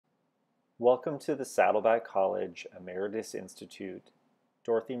Welcome to the Saddleback College Emeritus Institute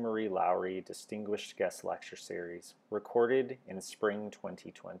Dorothy Marie Lowry Distinguished Guest Lecture Series, recorded in spring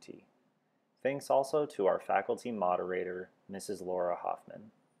 2020. Thanks also to our faculty moderator, Mrs. Laura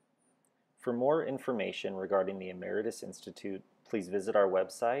Hoffman. For more information regarding the Emeritus Institute, please visit our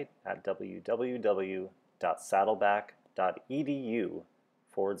website at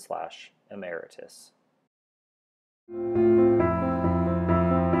www.saddleback.edu/emeritus.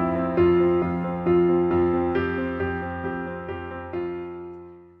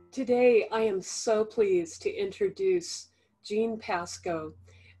 Today, I am so pleased to introduce Jean Pasco.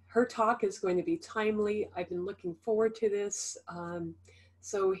 Her talk is going to be timely. I've been looking forward to this.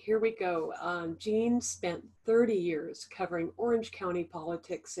 So here we go. Jean spent 30 years covering Orange County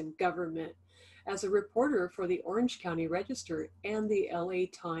politics and government as a reporter for the Orange County Register and the LA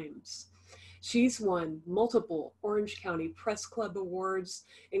Times. She's won multiple Orange County Press Club awards,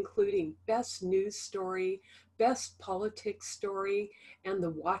 including Best News Story, Best Politics Story, and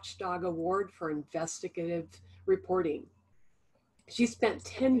the Watchdog Award for Investigative Reporting. She spent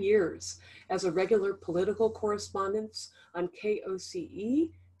 10 years as a regular political correspondent on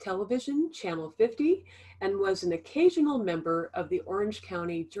KOCE television, Channel 50, and was an occasional member of the Orange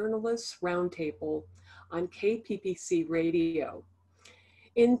County Journalists Roundtable on KPPC Radio.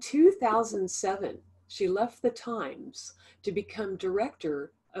 In 2007, she left the Times to become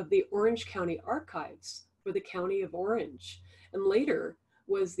director of the Orange County Archives for the County of Orange, and later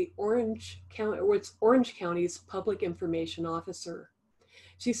was the Orange County's public information officer.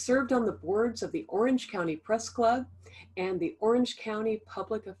 She served on the boards of the Orange County Press Club and the Orange County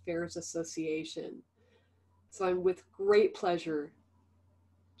Public Affairs Association. So I'm with great pleasure,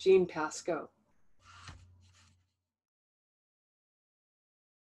 Jean Pasco.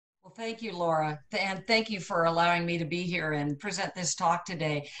 Well, thank you, Laura, and thank you for allowing me to be here and present this talk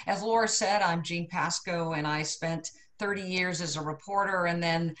today. As Laura said, I'm Jean Pasco, and I spent 30 years as a reporter, and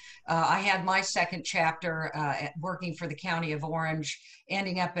then I had my second chapter working for the County of Orange,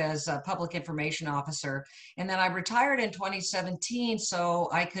 ending up as a public information officer. And then I retired in 2017 so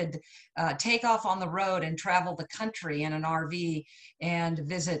I could take off on the road and travel the country in an RV and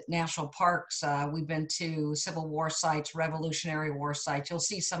visit national parks. We've been to Civil War sites, Revolutionary War sites. You'll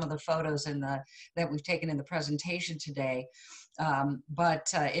see some of the photos that we've taken in the presentation today.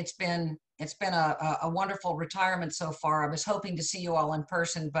 It's been a wonderful retirement so far. I was hoping to see you all in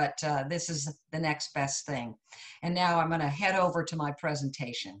person, but this is the next best thing. And now I'm going to head over to my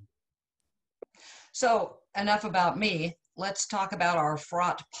presentation. So enough about me. Let's talk about our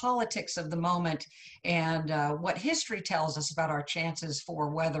fraught politics of the moment and what history tells us about our chances for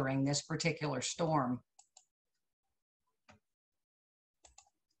weathering this particular storm.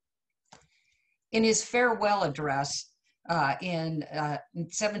 In his farewell address, in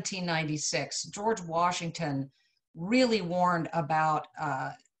 1796, George Washington really warned about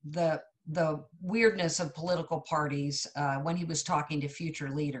the weirdness of political parties when he was talking to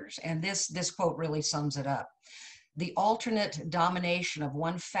future leaders. And this quote really sums it up. The alternate domination of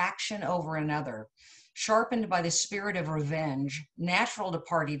one faction over another, sharpened by the spirit of revenge, natural to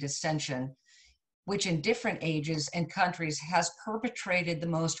party dissension, which in different ages and countries has perpetrated the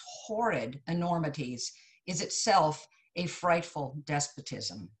most horrid enormities, is itself a frightful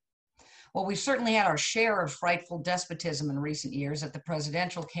despotism. Well, we've certainly had our share of frightful despotism in recent years at the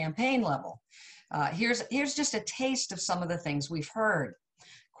presidential campaign level. Here's just a taste of some of the things we've heard.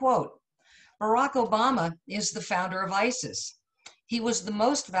 Quote, Barack Obama is the founder of ISIS. He was the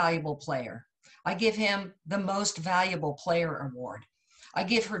most valuable player. I give him the most valuable player award. I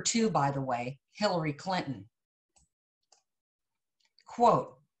give her two, by the way, Hillary Clinton.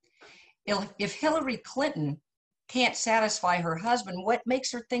 Quote, if Hillary Clinton can't satisfy her husband, what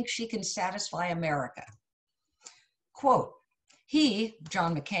makes her think she can satisfy America? Quote, he,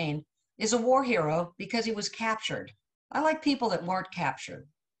 John McCain, is a war hero because he was captured. I like people that weren't captured.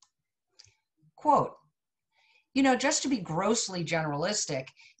 Quote, you know, just to be grossly generalistic,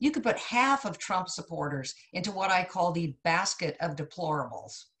 you could put half of Trump supporters into what I call the basket of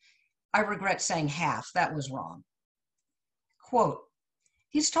deplorables. I regret saying half, that was wrong. Quote,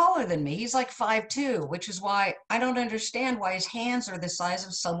 he's taller than me. He's like 5'2", which is why I don't understand why his hands are the size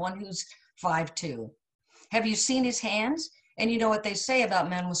of someone who's 5'2". Have you seen his hands? And you know what they say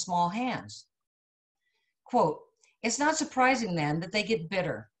about men with small hands. Quote, it's not surprising then that they get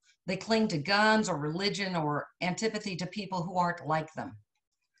bitter. They cling to guns or religion or antipathy to people who aren't like them.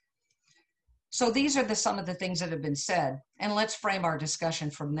 So these are some of the things that have been said, and let's frame our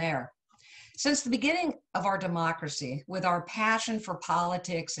discussion from there. Since the beginning of our democracy, with our passion for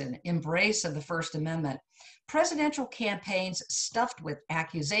politics and embrace of the First Amendment, presidential campaigns stuffed with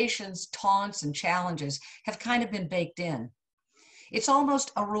accusations, taunts, and challenges have kind of been baked in. It's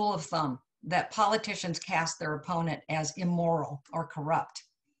almost a rule of thumb that politicians cast their opponent as immoral or corrupt.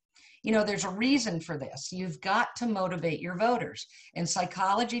 You know, there's a reason for this. You've got to motivate your voters. And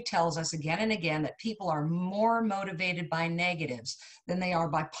psychology tells us again and again that people are more motivated by negatives than they are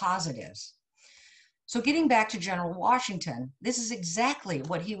by positives. So getting back to General Washington, this is exactly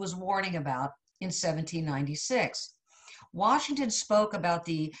what he was warning about in 1796. Washington spoke about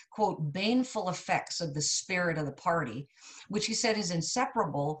the, quote, baneful effects of the spirit of the party, which he said is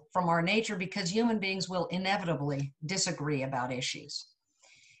inseparable from our nature because human beings will inevitably disagree about issues.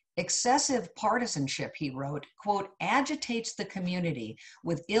 Excessive partisanship, he wrote, quote, agitates the community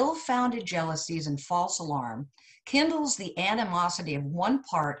with ill-founded jealousies and false alarm, kindles the animosity of one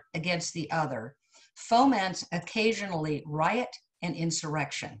part against the other, foments occasionally riot and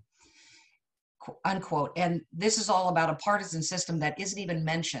insurrection, unquote. And this is all about a partisan system that isn't even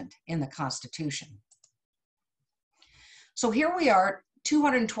mentioned in the Constitution. So here we are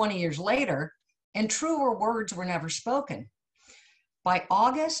 220 years later, and truer words were never spoken. By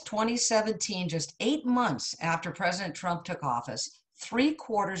August 2017, just 8 months after President Trump took office,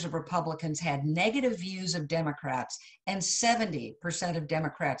 3/4 of Republicans had negative views of Democrats, and 70% of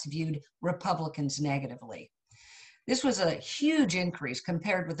Democrats viewed Republicans negatively. This was a huge increase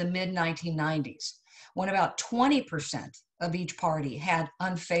compared with the mid-1990s, when about 20% of each party had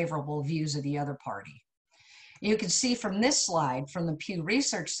unfavorable views of the other party. You can see from this slide from the Pew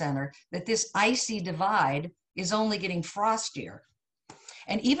Research Center that this icy divide is only getting frostier.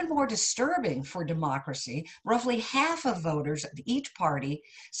 And even more disturbing for democracy, roughly half of voters of each party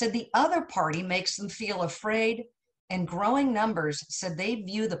said the other party makes them feel afraid, and growing numbers said they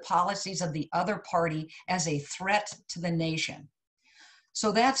view the policies of the other party as a threat to the nation.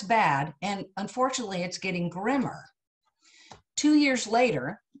 So that's bad, and unfortunately it's getting grimmer. 2 years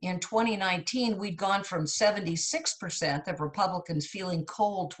later, in 2019, we'd gone from 76% of Republicans feeling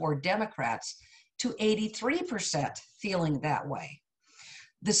cold toward Democrats to 83% feeling that way.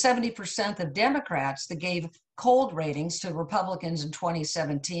 The 70% of Democrats that gave cold ratings to Republicans in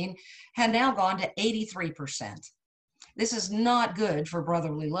 2017 had now gone to 83%. This is not good for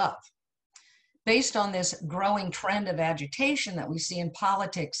brotherly love. Based on this growing trend of agitation that we see in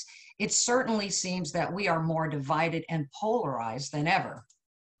politics, it certainly seems that we are more divided and polarized than ever.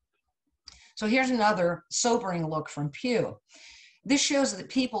 So here's another sobering look from Pew. This shows that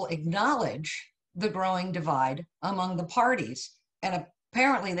people acknowledge the growing divide among the parties, and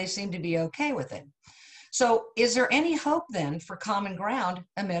apparently they seem to be okay with it. So is there any hope then for common ground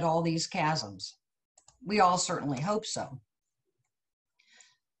amid all these chasms? We all certainly hope so.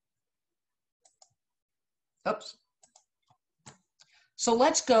 Oops. So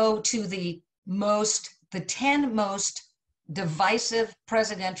let's go to the 10 most divisive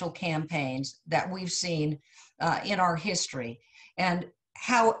presidential campaigns that we've seen in our history, and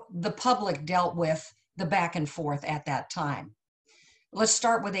how the public dealt with the back and forth at that time. Let's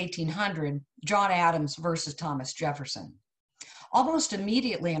start with 1800, John Adams versus Thomas Jefferson. Almost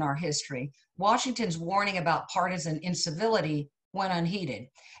immediately in our history, Washington's warning about partisan incivility went unheeded,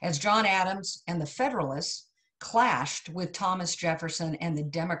 as John Adams and the Federalists clashed with Thomas Jefferson and the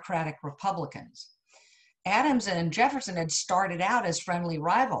Democratic Republicans. Adams and Jefferson had started out as friendly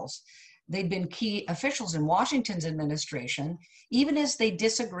rivals. They'd been key officials in Washington's administration, even as they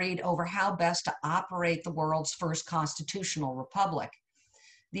disagreed over how best to operate the world's first constitutional republic.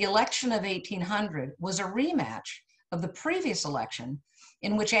 The election of 1800 was a rematch of the previous election,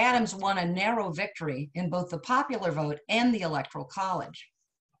 in which Adams won a narrow victory in both the popular vote and the Electoral College.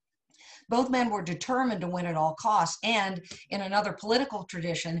 Both men were determined to win at all costs, and in another political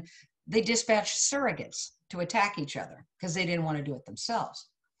tradition, they dispatched surrogates to attack each other because they didn't want to do it themselves.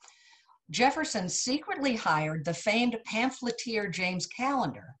 Jefferson secretly hired the famed pamphleteer James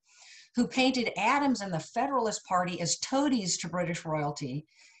Callender, who painted Adams and the Federalist Party as toadies to British royalty,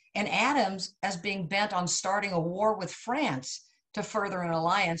 and Adams as being bent on starting a war with France to further an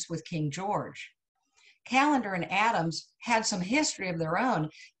alliance with King George. Callender and Adams had some history of their own.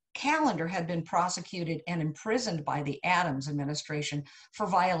 Callender had been prosecuted and imprisoned by the Adams administration for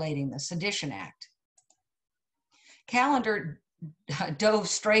violating the Sedition Act. Callender dove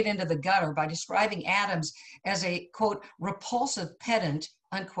straight into the gutter by describing Adams as a, quote, repulsive pedant,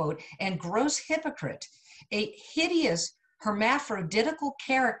 unquote, and gross hypocrite, a hideous hermaphroditical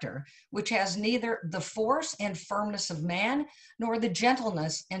character which has neither the force and firmness of man nor the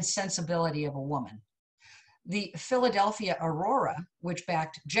gentleness and sensibility of a woman. The Philadelphia Aurora, which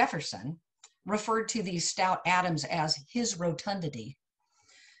backed Jefferson, referred to these stout Adams as his rotundity.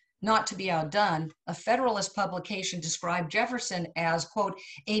 Not to be outdone, a Federalist publication described Jefferson as, quote,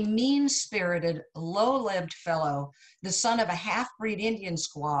 a mean-spirited, low-lived fellow, the son of a half-breed Indian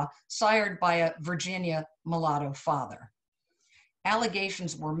squaw sired by a Virginia mulatto father.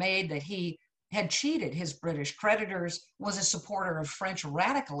 Allegations were made that he had cheated his British creditors, was a supporter of French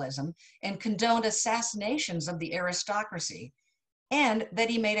radicalism, and condoned assassinations of the aristocracy, and that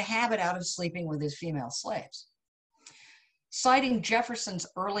he made a habit out of sleeping with his female slaves. Citing Jefferson's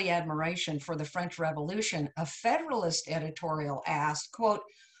early admiration for the French Revolution, a Federalist editorial asked, quote,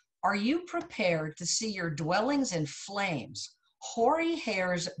 are you prepared to see your dwellings in flames, hoary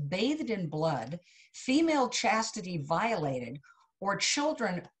hairs bathed in blood, female chastity violated, or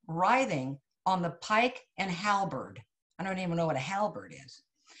children writhing on the pike and halberd? I don't even know what a halberd is.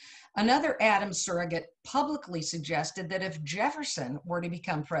 Another Adams surrogate publicly suggested that if Jefferson were to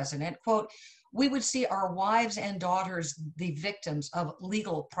become president, quote, we would see our wives and daughters the victims of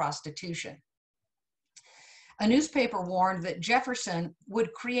legal prostitution. A newspaper warned that Jefferson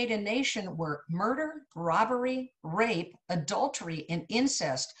would create a nation where murder, robbery, rape, adultery, and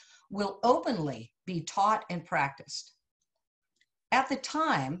incest will openly be taught and practiced. At the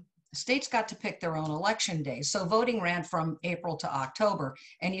time, states got to pick their own election days, so voting ran from April to October,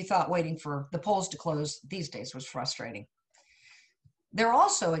 and you thought waiting for the polls to close these days was frustrating. There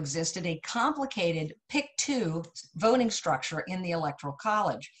also existed a complicated pick-two voting structure in the Electoral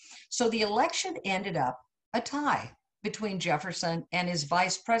College. So the election ended up a tie between Jefferson and his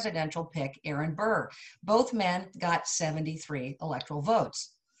vice presidential pick, Aaron Burr. Both men got 73 electoral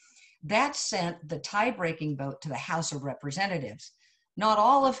votes. That sent the tie-breaking vote to the House of Representatives, not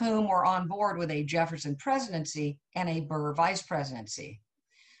all of whom were on board with a Jefferson presidency and a Burr vice presidency.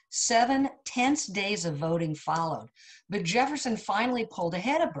 7 tense days of voting followed, but Jefferson finally pulled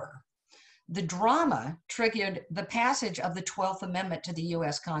ahead of Burr. The drama triggered the passage of the 12th Amendment to the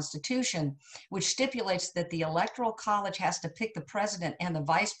U.S. Constitution, which stipulates that the Electoral College has to pick the president and the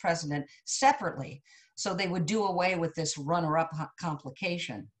vice president separately, so they would do away with this runner-up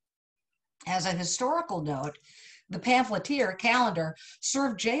complication. As a historical note, the pamphleteer, Callender,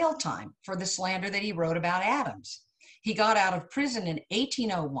 served jail time for the slander that he wrote about Adams. He got out of prison in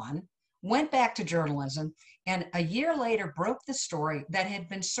 1801, went back to journalism, and a year later broke the story that had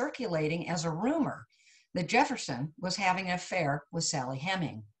been circulating as a rumor that Jefferson was having an affair with Sally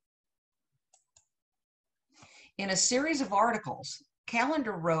Heming. In a series of articles,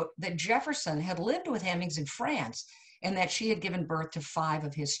 Callender wrote that Jefferson had lived with Hemings in France and that she had given birth to 5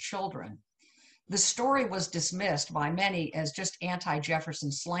 of his children. The story was dismissed by many as just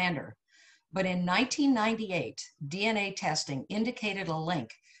anti-Jefferson slander. But in 1998, DNA testing indicated a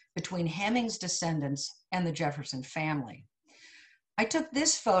link between Heming's descendants and the Jefferson family. I took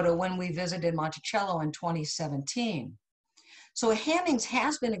this photo when we visited Monticello in 2017. So Hemings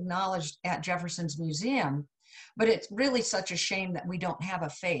has been acknowledged at Jefferson's museum, but it's really such a shame that we don't have a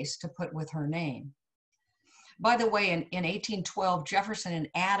face to put with her name. By the way, in 1812, Jefferson and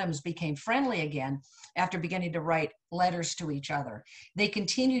Adams became friendly again after beginning to write letters to each other. They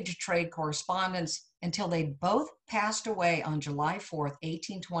continued to trade correspondence until they both passed away on July 4th,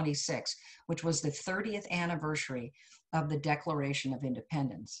 1826, which was the 30th anniversary of the Declaration of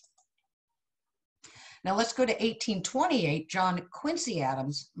Independence. Now let's go to 1828, John Quincy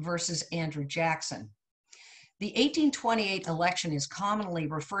Adams versus Andrew Jackson. The 1828 election is commonly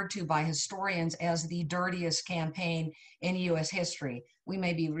referred to by historians as the dirtiest campaign in U.S. history. We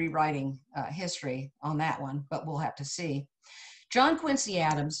may be rewriting history on that one, but we'll have to see. John Quincy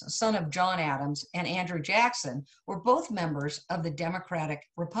Adams, son of John Adams, and Andrew Jackson were both members of the Democratic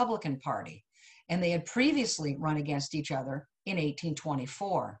Republican Party, and they had previously run against each other in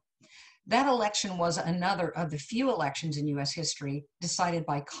 1824. That election was another of the few elections in U.S. history decided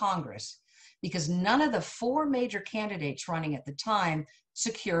by Congress, because none of the 4 major candidates running at the time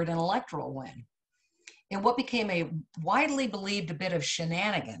secured an electoral win. In what became a widely believed bit of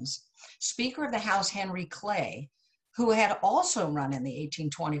shenanigans, Speaker of the House Henry Clay, who had also run in the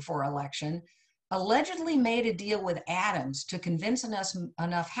 1824 election, allegedly made a deal with Adams to convince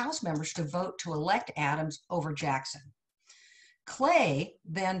enough House members to vote to elect Adams over Jackson. Clay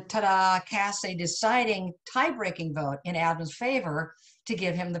then, cast a deciding tie-breaking vote in Adams' favor to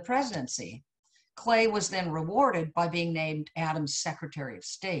give him the presidency. Clay was then rewarded by being named Adams' Secretary of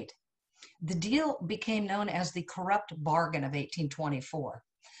State. The deal became known as the corrupt bargain of 1824.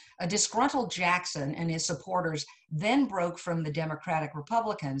 A disgruntled Jackson and his supporters then broke from the Democratic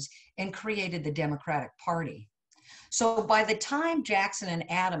Republicans and created the Democratic Party. So by the time Jackson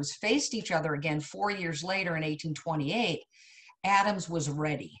and Adams faced each other again 4 years later in 1828, Adams was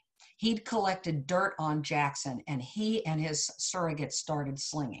ready. he'd collected dirt on Jackson, and he and his surrogate started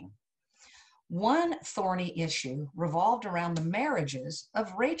slinging. One thorny issue revolved around the marriages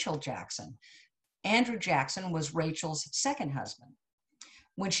of Rachel Jackson. Andrew Jackson was Rachel's second husband.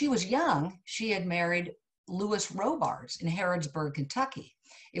 When she was young, she had married Lewis Robards in Harrodsburg, Kentucky.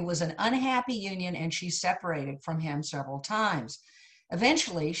 It was an unhappy union, and she separated from him several times.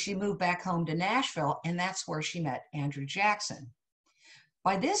 Eventually, she moved back home to Nashville, and that's where she met Andrew Jackson.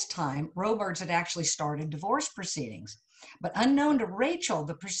 By this time, Robards had actually started divorce proceedings. But unknown to Rachel,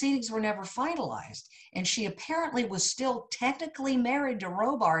 the proceedings were never finalized, and she apparently was still technically married to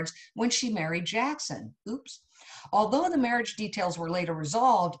Robards when she married Jackson. Oops. Although the marriage details were later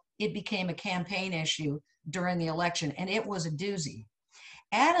resolved, it became a campaign issue during the election, and it was a doozy.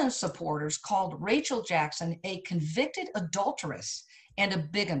 Adams supporters called Rachel Jackson a convicted adulteress and a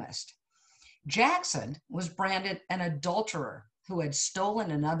bigamist. Jackson was branded an adulterer who had stolen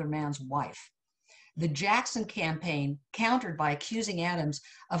another man's wife. The Jackson campaign countered by accusing Adams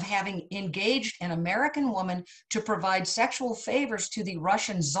of having engaged an American woman to provide sexual favors to the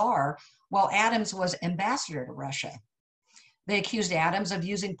Russian Tsar while Adams was ambassador to Russia. They accused Adams of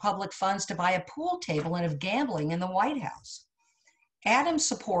using public funds to buy a pool table and of gambling in the White House. Adams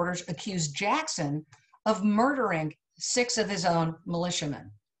supporters accused Jackson of murdering 6 of his own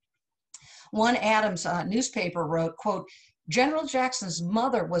militiamen. One Adams newspaper wrote, quote, General Jackson's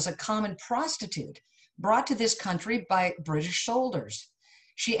mother was a common prostitute brought to this country by British soldiers.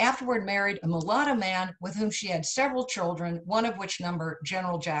 She afterward married a mulatto man with whom she had several children, one of which number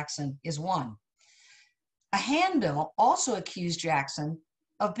General Jackson is one. A handbill also accused Jackson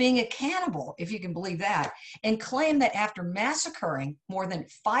of being a cannibal, if you can believe that, and claimed that after massacring more than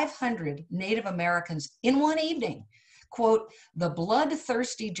 500 Native Americans in one evening, quote, the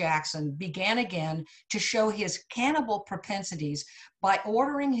bloodthirsty Jackson began again to show his cannibal propensities by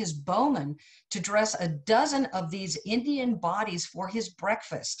ordering his bowmen to dress a dozen of these Indian bodies for his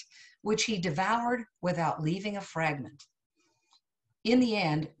breakfast, which he devoured without leaving a fragment. In the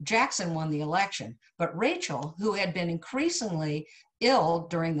end, Jackson won the election, but Rachel, who had been increasingly ill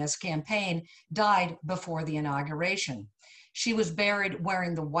during this campaign, died before the inauguration. She was buried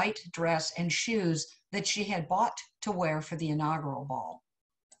wearing the white dress and shoes that she had bought to wear for the inaugural ball.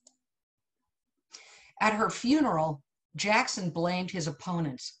 At her funeral, Jackson blamed his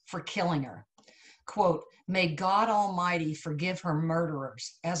opponents for killing her. Quote, may God Almighty forgive her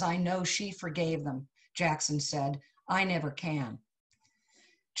murderers, as I know she forgave them, Jackson said. I never can.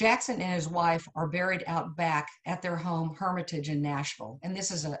 Jackson and his wife are buried out back at their home Hermitage in Nashville. And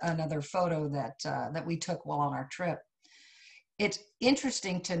this is another photo that we took while on our trip. It's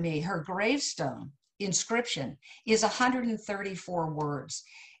interesting to me, her gravestone inscription is 134 words,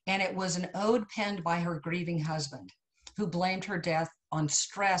 and it was an ode penned by her grieving husband, who blamed her death on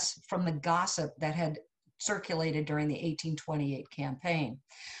stress from the gossip that had circulated during the 1828 campaign.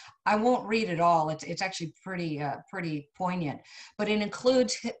 I won't read it all. It's actually pretty poignant, but it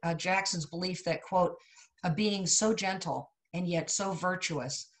includes Jackson's belief that, quote, a being so gentle and yet so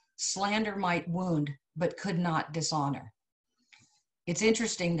virtuous, slander might wound, but could not dishonor. It's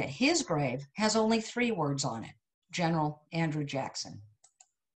interesting that his grave has only 3 words on it, General Andrew Jackson.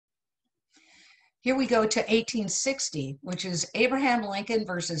 Here we go to 1860, which is Abraham Lincoln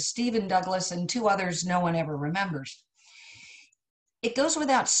versus Stephen Douglas and 2 others no one ever remembers. It goes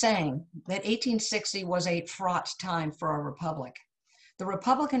without saying that 1860 was a fraught time for our republic. The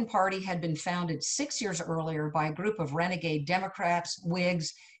Republican Party had been founded 6 years earlier by a group of renegade Democrats,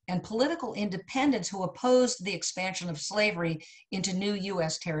 Whigs, and political independents who opposed the expansion of slavery into new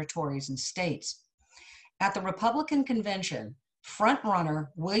U.S. territories and states. At the Republican convention, frontrunner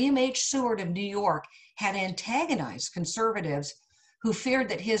William H. Seward of New York had antagonized conservatives who feared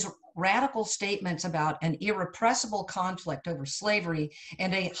that his radical statements about an irrepressible conflict over slavery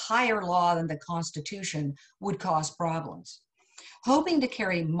and a higher law than the Constitution would cause problems. Hoping to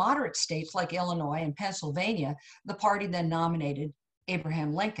carry moderate states like Illinois and Pennsylvania, the party then nominated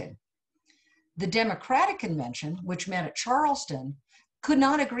Abraham Lincoln. The Democratic Convention, which met at Charleston, could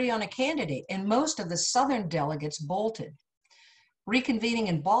not agree on a candidate, and most of the Southern delegates bolted. Reconvening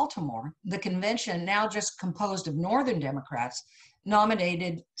in Baltimore, the convention, now just composed of Northern Democrats,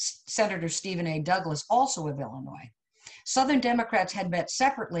 nominated Senator Stephen A. Douglas, also of Illinois. Southern Democrats had met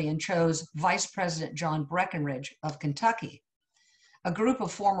separately and chose Vice President John Breckinridge of Kentucky. A group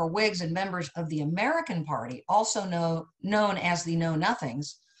of former Whigs and members of the American Party, also known as the Know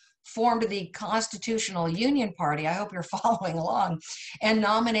Nothings, formed the Constitutional Union Party, I hope you're following along, and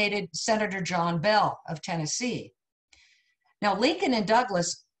nominated Senator John Bell of Tennessee. Now, Lincoln and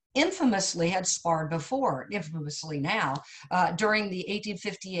Douglas infamously had sparred before, infamously now, during the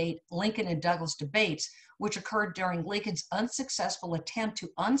 1858 Lincoln and Douglas debates, which occurred during Lincoln's unsuccessful attempt to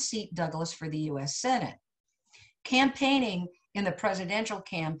unseat Douglas for the U.S. Senate. Campaigning in the presidential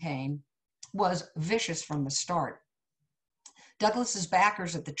campaign was vicious from the start. Douglas's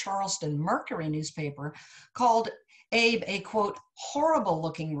backers at the Charleston Mercury newspaper called Abe a, quote,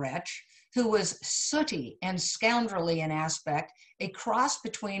 horrible-looking wretch who was sooty and scoundrelly in aspect, a cross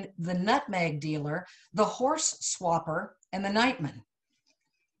between the nutmeg dealer, the horse swapper, and the nightman.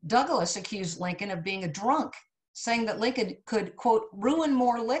 Douglas accused Lincoln of being a drunk, saying that Lincoln could, quote, ruin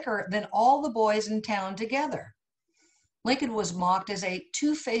more liquor than all the boys in town together. Lincoln was mocked as a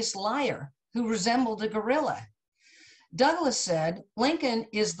two-faced liar who resembled a gorilla. Douglas said, Lincoln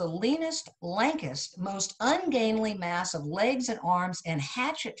is the leanest, lankest, most ungainly mass of legs and arms and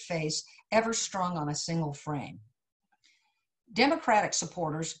hatchet face ever strung on a single frame. Democratic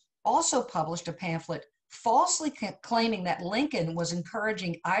supporters also published a pamphlet falsely claiming that Lincoln was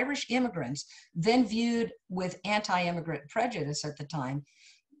encouraging Irish immigrants, then viewed with anti-immigrant prejudice at the time,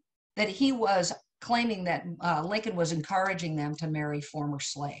 that he was claiming that Lincoln was encouraging them to marry former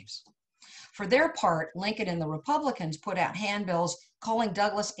slaves. For their part, Lincoln and the Republicans put out handbills calling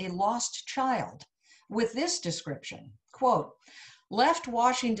Douglas a lost child with this description, quote, left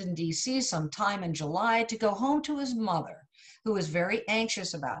Washington, D.C. sometime in July to go home to his mother, who was very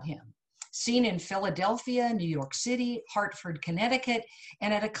anxious about him. Seen in Philadelphia, New York City, Hartford, Connecticut,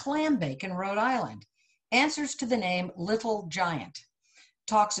 and at a clam bake in Rhode Island. Answers to the name Little Giant.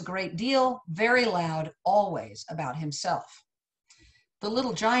 Talks a great deal, very loud, always about himself. The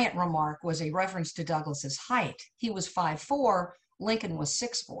Little Giant remark was a reference to Douglas's height. He was 5'4", Lincoln was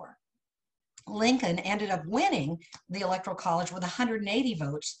 6'4". Lincoln ended up winning the Electoral College with 180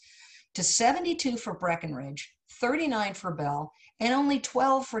 votes to 72 for Breckinridge, 39 for Bell, and only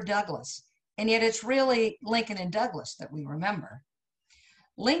 12 for Douglas. And yet it's really Lincoln and Douglas that we remember.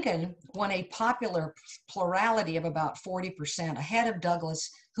 Lincoln won a popular plurality of about 40%, ahead of Douglas,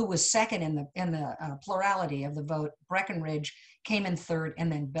 who was second in the plurality of the vote. Breckinridge came in third,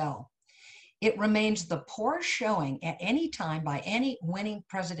 and then Bell. It remains the poorest showing at any time by any winning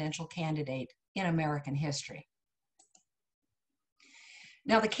presidential candidate in American history.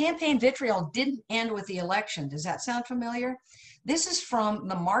 Now, the campaign vitriol didn't end with the election. Does that sound familiar? This is from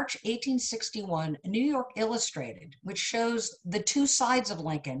the March 1861 New York Illustrated, which shows the two sides of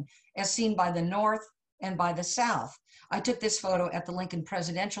Lincoln as seen by the North and by the South. I took this photo at the Lincoln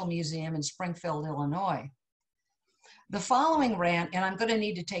Presidential Museum in Springfield, Illinois. The following rant, and I'm going to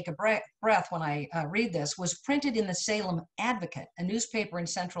need to take a breath when I read this, was printed in the Salem Advocate, a newspaper in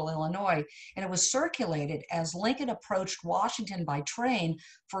central Illinois, and it was circulated as Lincoln approached Washington by train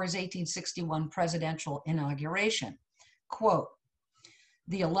for his 1861 presidential inauguration. Quote,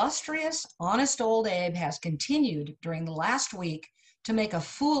 the illustrious, honest old Abe has continued during the last week to make a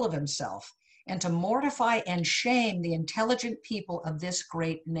fool of himself and to mortify and shame the intelligent people of this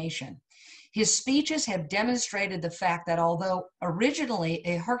great nation. His speeches have demonstrated the fact that although originally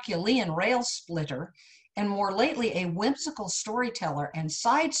a Herculean rail splitter and more lately a whimsical storyteller and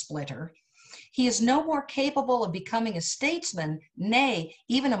side splitter, he is no more capable of becoming a statesman, nay,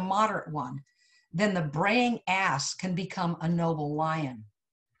 even a moderate one, than the braying ass can become a noble lion.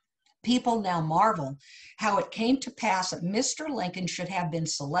 People now marvel how it came to pass that Mr. Lincoln should have been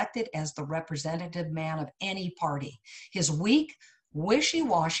selected as the representative man of any party. His weak,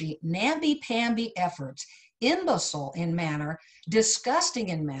 wishy-washy, namby-pamby efforts, imbecile in manner, disgusting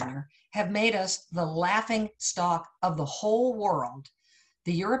in manner, have made us the laughing stock of the whole world.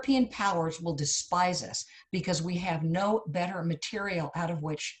 The European powers will despise us because we have no better material out of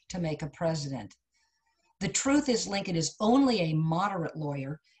which to make a president. The truth is Lincoln is only a moderate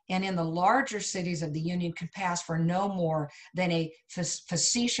lawyer, and in the larger cities of the Union could pass for no more than a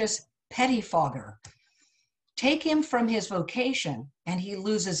facetious pettifogger. Take him from his vocation, and he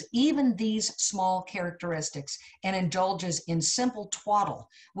loses even these small characteristics and indulges in simple twaddle,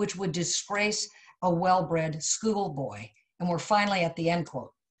 which would disgrace a well-bred schoolboy. And we're finally at the end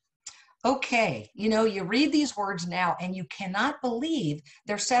quote. Okay, you read these words now, and you cannot believe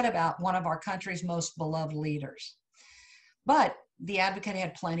they're said about one of our country's most beloved leaders. But the Advocate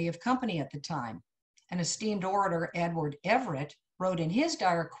had plenty of company at the time. An esteemed orator, Edward Everett, wrote in his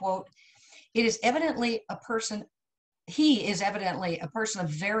diary, quote, he is evidently a person of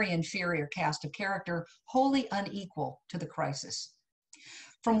very inferior cast of character, wholly unequal to the crisis.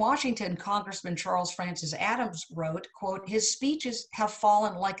 From Washington, Congressman Charles Francis Adams wrote, quote, his speeches have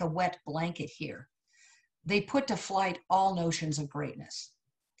fallen like a wet blanket here. They put to flight all notions of greatness.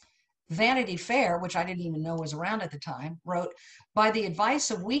 Vanity Fair, which I didn't even know was around at the time, wrote, "By the advice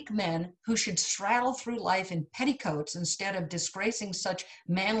of weak men who should straddle through life in petticoats instead of disgracing such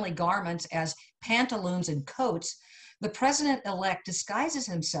manly garments as pantaloons and coats, the president-elect disguises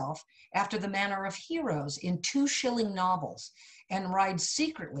himself after the manner of heroes in 2-shilling novels and rides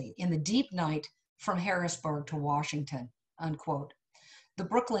secretly in the deep night from Harrisburg to Washington," unquote. The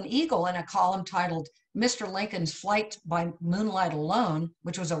Brooklyn Eagle, in a column titled "Mr. Lincoln's Flight by Moonlight Alone,"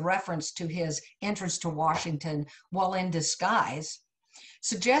 which was a reference to his entrance to Washington while in disguise,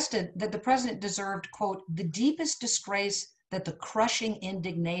 suggested that the president deserved, quote, "the deepest disgrace that the crushing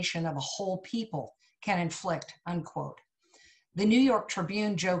indignation of a whole people can inflict," unquote. The New York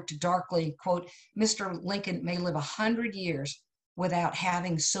Tribune joked darkly, quote, "Mr. Lincoln may live 100 years without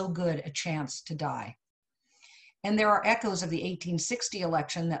having so good a chance to die." And there are echoes of the 1860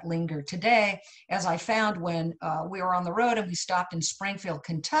 election that linger today, as I found when we were on the road and we stopped in Springfield,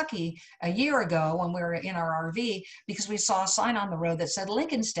 Kentucky a year ago when we were in our RV, because we saw a sign on the road that said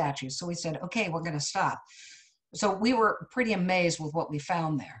Lincoln statue. So we said, okay, we're going to stop. So we were pretty amazed with what we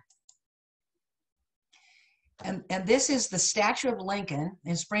found there. And this is the statue of Lincoln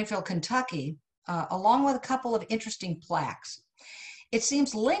in Springfield, Kentucky, along with a couple of interesting plaques. It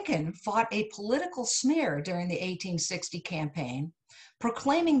seems Lincoln fought a political smear during the 1860 campaign,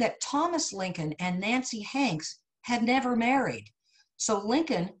 proclaiming that Thomas Lincoln and Nancy Hanks had never married. So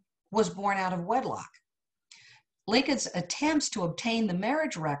Lincoln was born out of wedlock. Lincoln's attempts to obtain the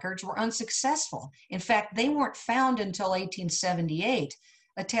marriage records were unsuccessful. In fact, they weren't found until 1878,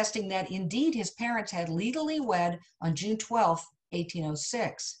 attesting that indeed his parents had legally wed on June 12,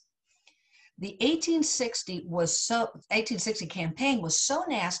 1806. The 1860 campaign was so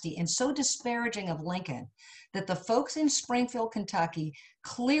nasty and so disparaging of Lincoln that the folks in Springfield, Kentucky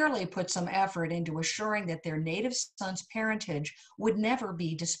clearly put some effort into assuring that their native son's parentage would never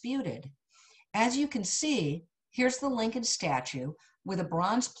be disputed. As you can see, here's the Lincoln statue with a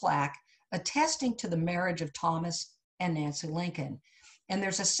bronze plaque attesting to the marriage of Thomas and Nancy Lincoln. And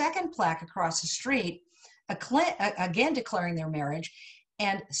there's a second plaque across the street, again declaring their marriage,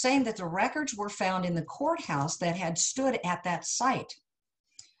 and saying that the records were found in the courthouse that had stood at that site.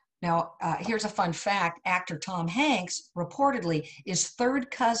 Now, here's a fun fact. Actor Tom Hanks reportedly is third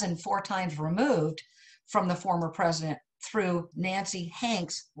cousin 4 times removed from the former president through Nancy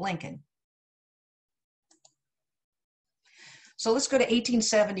Hanks Lincoln. So let's go to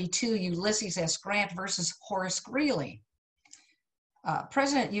 1872, Ulysses S. Grant versus Horace Greeley.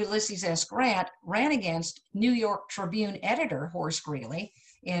 President Ulysses S. Grant ran against New York Tribune editor Horace Greeley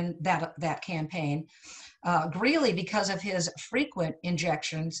in that campaign. Greeley, because of his frequent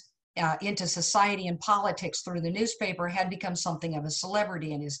injections into society and politics through the newspaper, had become something of a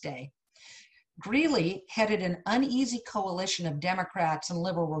celebrity in his day. Greeley headed an uneasy coalition of Democrats and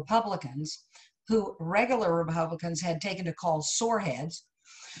liberal Republicans, who regular Republicans had taken to call soreheads,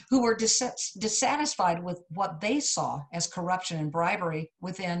 who were dissatisfied with what they saw as corruption and bribery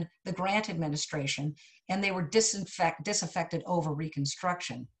within the Grant administration, and they were disaffected over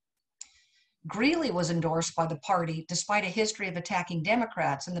Reconstruction. Greeley was endorsed by the party despite a history of attacking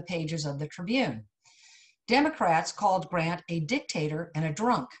Democrats in the pages of the Tribune. Democrats called Grant a dictator and a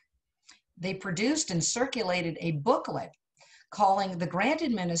drunk. They produced and circulated a booklet calling the Grant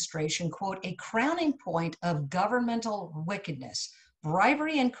administration, quote, "a crowning point of governmental wickedness.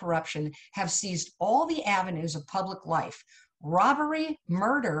 Bribery and corruption have seized all the avenues of public life. Robbery,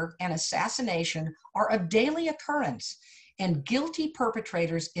 murder, and assassination are of daily occurrence, and guilty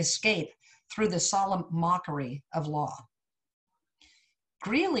perpetrators escape through the solemn mockery of law."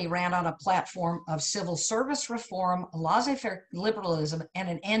 Greeley ran on a platform of civil service reform, laissez-faire liberalism, and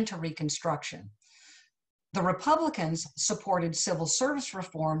an end to Reconstruction. The Republicans supported civil service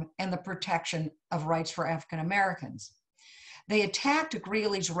reform and the protection of rights for African Americans. They attacked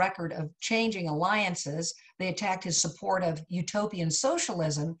Greeley's record of changing alliances. They attacked his support of utopian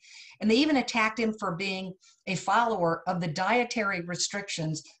socialism, and they even attacked him for being a follower of the dietary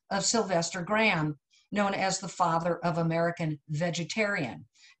restrictions of Sylvester Graham, known as the father of American vegetarian.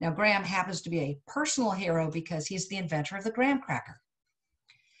 Now, Graham happens to be a personal hero because he's the inventor of the graham cracker.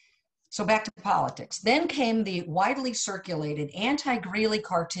 So back to politics. Then came the widely circulated anti-Greeley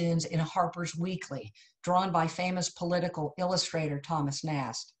cartoons in Harper's Weekly, drawn by famous political illustrator Thomas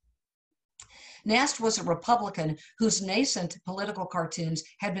Nast. Nast was a Republican whose nascent political cartoons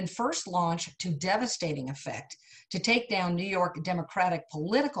had been first launched to devastating effect to take down New York Democratic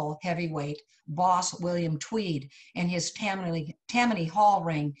political heavyweight boss William Tweed and his Tammany Hall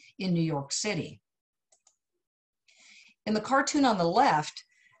ring in New York City. In the cartoon on the left,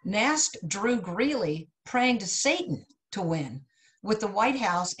 Nast drew Greeley praying to Satan to win, with the White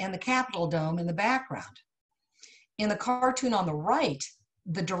House and the Capitol Dome in the background. In the cartoon on the right,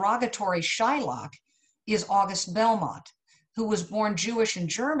 the derogatory Shylock is August Belmont, who was born Jewish in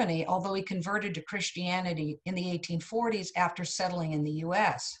Germany, although he converted to Christianity in the 1840s after settling in the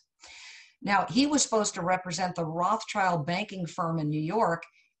US. Now, he was supposed to represent the Rothschild banking firm in New York,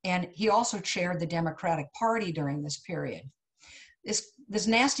 and he also chaired the Democratic Party during this period. This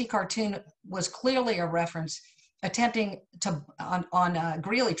nasty cartoon was clearly a reference attempting to, on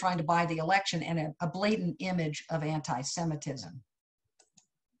Greeley trying to buy the election, and a blatant image of anti-Semitism.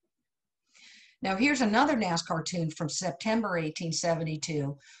 Now here's another NAS cartoon from September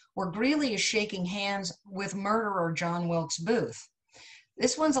 1872, where Greeley is shaking hands with murderer John Wilkes Booth.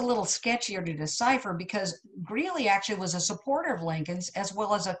 This one's a little sketchier to decipher because Greeley actually was a supporter of Lincoln's as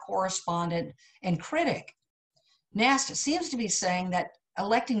well as a correspondent and critic. Nast seems to be saying that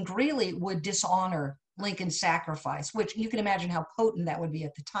electing Greeley would dishonor Lincoln's sacrifice, which you can imagine how potent that would be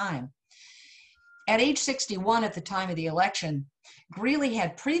at the time. At age 61 at the time of the election, Greeley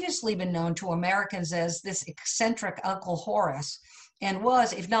had previously been known to Americans as this eccentric Uncle Horace, and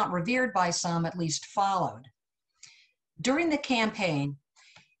was, if not revered by some, at least followed. During the campaign,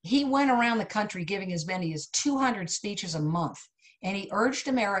 he went around the country giving as many as 200 speeches a month, and he urged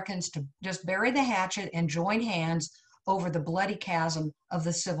Americans to just bury the hatchet and join hands over the bloody chasm of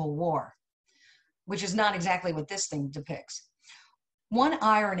the Civil War, which is not exactly what this thing depicts. One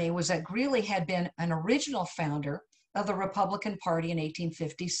irony was that Greeley had been an original founder of the Republican Party in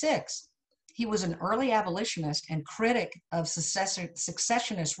 1856. He was an early abolitionist and critic of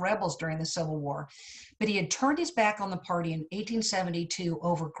secessionist rebels during the Civil War, but he had turned his back on the party in 1872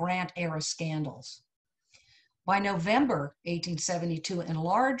 over Grant-era scandals. By November 1872, in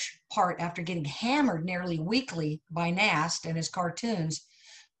large part after getting hammered nearly weekly by Nast and his cartoons,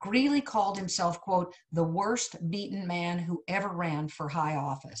 Greeley called himself, quote, the worst beaten man who ever ran for high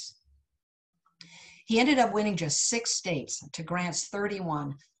office. He ended up winning just 6 states to Grant's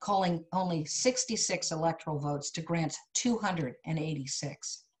 31, calling only 66 electoral votes to Grant's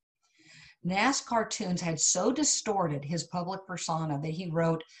 286. Nast's cartoons had so distorted his public persona that he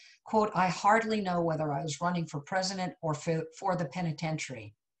wrote, quote, I hardly know whether I was running for president or for the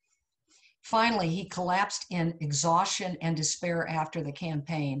penitentiary. Finally, he collapsed in exhaustion and despair after the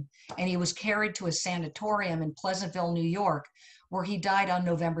campaign, and he was carried to a sanatorium in Pleasantville, New York, where he died on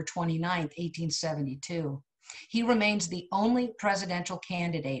November 29, 1872. He remains the only presidential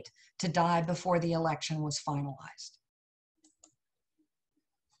candidate to die before the election was finalized.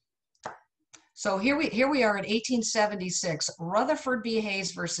 So here we are in 1876, Rutherford B.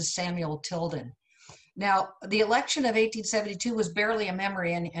 Hayes versus Samuel Tilden. Now, the election of 1872 was barely a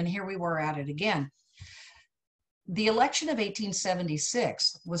memory, and here we were at it again. The election of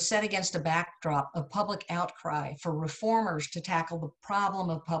 1876 was set against a backdrop of public outcry for reformers to tackle the problem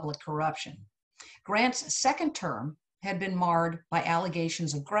of public corruption. Grant's second term had been marred by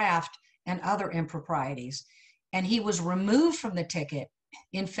allegations of graft and other improprieties, and he was removed from the ticket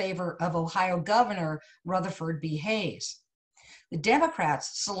in favor of Ohio Governor Rutherford B. Hayes. The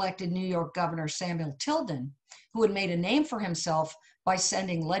Democrats selected New York Governor Samuel Tilden, who had made a name for himself by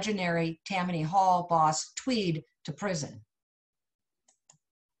sending legendary Tammany Hall boss Tweed to prison.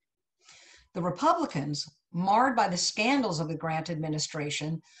 The Republicans, marred by the scandals of the Grant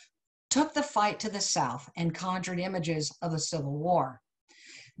administration, took the fight to the South and conjured images of the Civil War.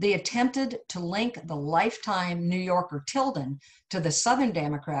 They attempted to link the lifetime New Yorker Tilden to the Southern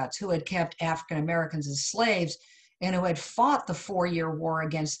Democrats who had kept African Americans as slaves and who had fought the 4-year war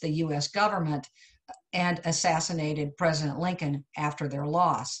against the US government and assassinated President Lincoln after their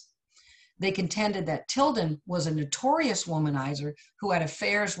loss. They contended that Tilden was a notorious womanizer who had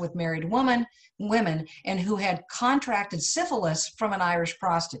affairs with married women, and who had contracted syphilis from an Irish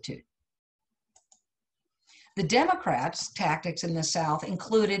prostitute. The Democrats' tactics in the South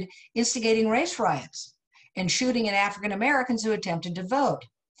included instigating race riots and shooting at African Americans who attempted to vote.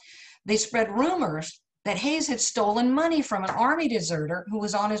 They spread rumors that Hayes had stolen money from an army deserter who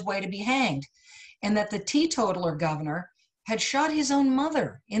was on his way to be hanged, and that the teetotaler governor had shot his own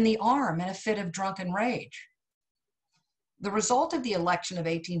mother in the arm in a fit of drunken rage. The result of the election of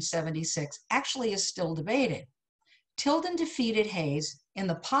 1876 actually is still debated. Tilden defeated Hayes in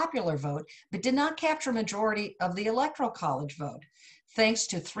the popular vote, but did not capture a majority of the Electoral College vote, thanks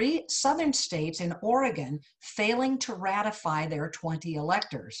to 3 southern states and Oregon failing to ratify their 20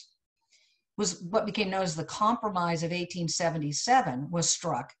 electors. Was what became known as the Compromise of 1877 was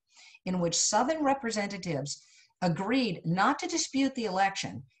struck, in which Southern representatives agreed not to dispute the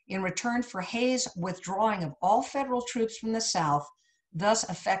election in return for Hayes' withdrawing of all federal troops from the South, thus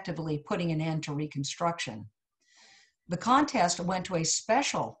effectively putting an end to Reconstruction. The contest went to a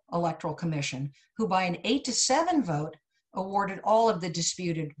special electoral commission who, by an 8-7 vote, awarded all of the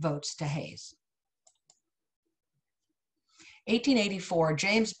disputed votes to Hayes. 1884,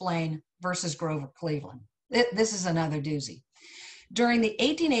 James Blaine versus Grover Cleveland. This is another doozy. During the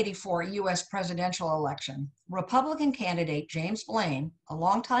 1884 U.S. presidential election, Republican candidate James Blaine, a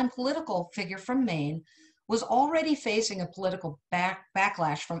longtime political figure from Maine, was already facing a political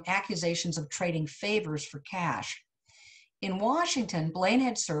backlash from accusations of trading favors for cash. In Washington, Blaine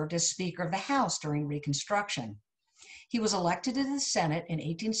had served as Speaker of the House during Reconstruction. He was elected to the Senate in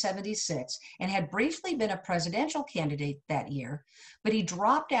 1876 and had briefly been a presidential candidate that year, but he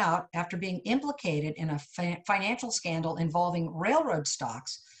dropped out after being implicated in a financial scandal involving railroad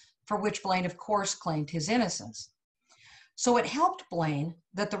stocks, for which Blaine, of course, claimed his innocence. So it helped Blaine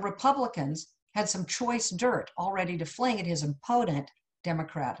that the Republicans had some choice dirt already to fling at his opponent,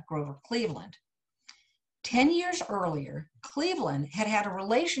 Democrat Grover Cleveland. 10 years earlier, Cleveland had had a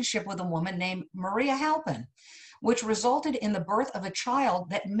relationship with a woman named Maria Halpin, which resulted in the birth of a child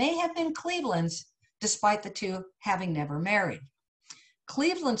that may have been Cleveland's, despite the two having never married.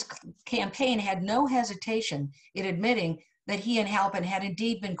 Cleveland's campaign had no hesitation in admitting that he and Halpin had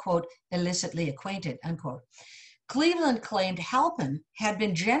indeed been, quote, illicitly acquainted, unquote. Cleveland claimed Halpin had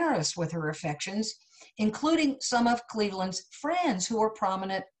been generous with her affections, including some of Cleveland's friends who were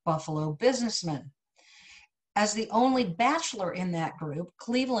prominent Buffalo businessmen. As the only bachelor in that group,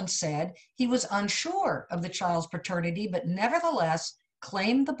 Cleveland said he was unsure of the child's paternity, but nevertheless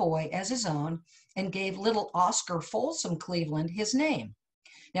claimed the boy as his own and gave little Oscar Folsom Cleveland his name.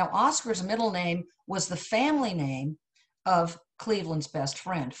 Now, Oscar's middle name was the family name of Cleveland's best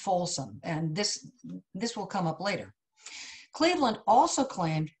friend, Folsom, and this will come up later. Cleveland also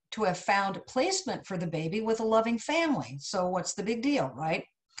claimed to have found placement for the baby with a loving family. So what's the big deal, right?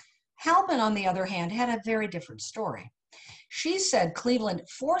 Halpin, on the other hand, had a very different story. She said Cleveland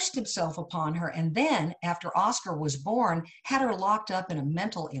forced himself upon her and then, after Oscar was born, had her locked up in a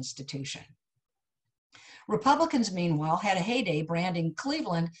mental institution. Republicans, meanwhile, had a heyday branding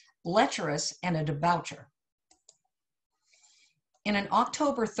Cleveland lecherous and a debaucher. In an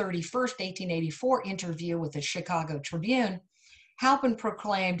October 31st, 1884 interview with the Chicago Tribune, Halpin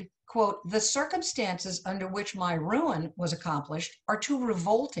proclaimed, quote, the circumstances under which my ruin was accomplished are too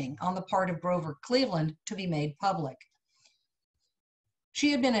revolting on the part of Grover Cleveland to be made public.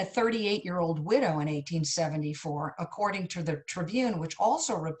 She had been a 38-year-old widow in 1874, according to the Tribune, which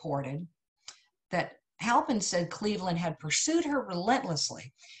also reported that Halpin said Cleveland had pursued her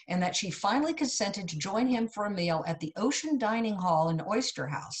relentlessly and that she finally consented to join him for a meal at the Ocean Dining Hall in Oyster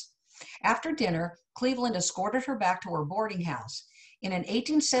House. After dinner, Cleveland escorted her back to her boarding house. In an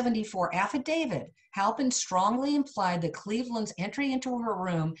 1874 affidavit, Halpin strongly implied that Cleveland's entry into her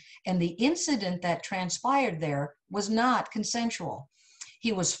room and the incident that transpired there was not consensual.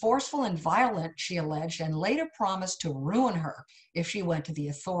 He was forceful and violent, she alleged, and later promised to ruin her if she went to the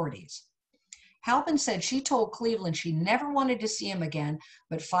authorities. Halpin said she told Cleveland she never wanted to see him again,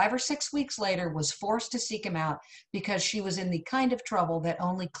 but 5 or 6 weeks later was forced to seek him out because she was in the kind of trouble that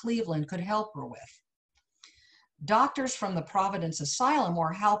only Cleveland could help her with. Doctors from the Providence Asylum,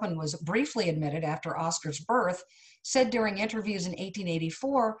 where Halpin was briefly admitted after Oscar's birth, said during interviews in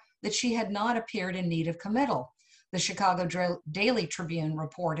 1884 that she had not appeared in need of committal. The Chicago Daily Tribune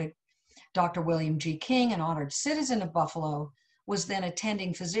reported Dr. William G. King, an honored citizen of Buffalo, was then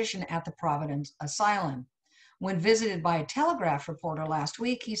attending physician at the Providence Asylum. When visited by a Telegraph reporter last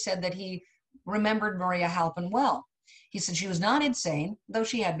week, he said that he remembered Maria Halpin well. He said she was not insane, though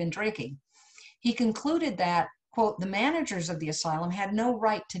she had been drinking. He concluded that, quote, the managers of the asylum had no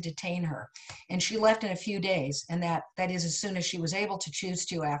right to detain her, and she left in a few days, and that is as soon as she was able to choose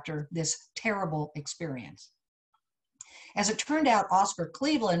to after this terrible experience. As it turned out, Oscar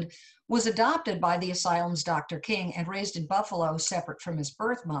Cleveland was adopted by the asylum's Dr. King and raised in Buffalo separate from his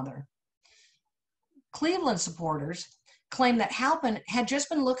birth mother. Cleveland supporters claim that Halpin had just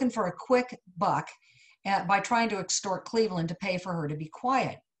been looking for a quick buck by trying to extort Cleveland to pay for her to be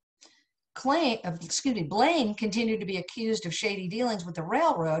quiet. Blaine continued to be accused of shady dealings with the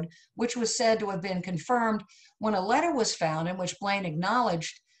railroad, which was said to have been confirmed when a letter was found in which Blaine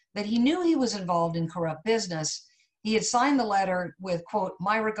acknowledged that he knew he was involved in corrupt business. He had signed the letter with, quote,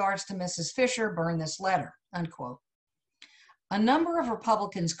 my regards to Mrs. Fisher, burn this letter, unquote. A number of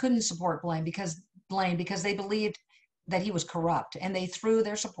Republicans couldn't support Blaine because they believed that he was corrupt, and they threw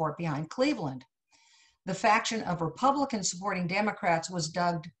their support behind Cleveland. The faction of Republicans supporting Democrats was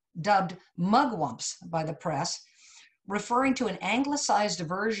dubbed mugwumps by the press, referring to an anglicized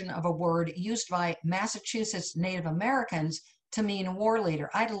version of a word used by Massachusetts Native Americans to mean war leader.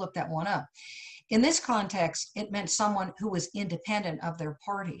 I had to look that one up. In this context, it meant someone who was independent of their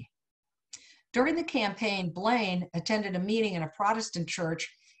party. During the campaign, Blaine attended a meeting in a Protestant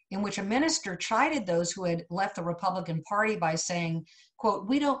church in which a minister chided those who had left the Republican Party by saying, quote,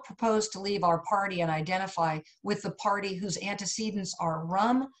 "We don't propose to leave our party and identify with the party whose antecedents are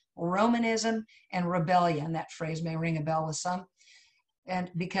rum, Romanism, and rebellion." That phrase may ring a bell with some, and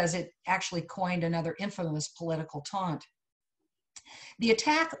because it actually coined another infamous political taunt. The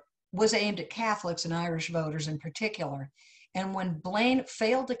attack was aimed at Catholics and Irish voters in particular, and when Blaine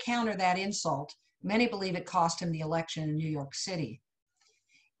failed to counter that insult, many believe it cost him the election in New York City.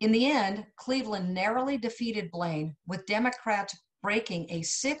 In the end, Cleveland narrowly defeated Blaine, with Democrats breaking a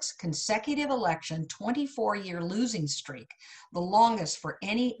 6 consecutive election, 24-year losing streak, the longest for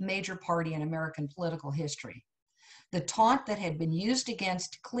any major party in American political history. The taunt that had been used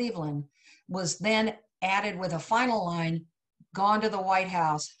against Cleveland was then added with a final line, "Gone to the White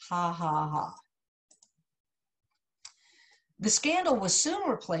House, ha, ha, ha." The scandal was soon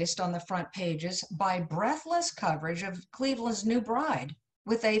replaced on the front pages by breathless coverage of Cleveland's new bride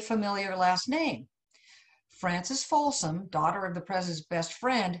with a familiar last name. Frances Folsom, daughter of the president's best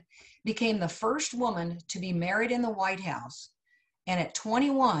friend, became the first woman to be married in the White House, and at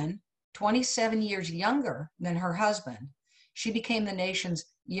 21, 27 years younger than her husband, she became the nation's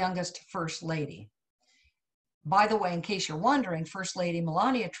youngest First Lady. By the way, in case you're wondering, First Lady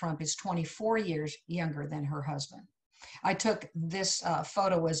Melania Trump is 24 years younger than her husband. I took this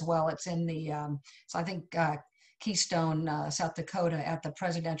photo as well. It's in the, Keystone, South Dakota, at the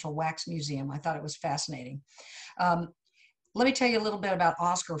Presidential Wax Museum. I thought it was fascinating. Let me tell you a little bit about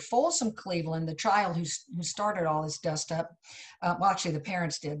Oscar Folsom Cleveland, the child who started all this dust up. Well, actually, the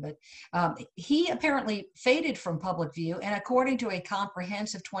parents did, but he apparently faded from public view. And according to a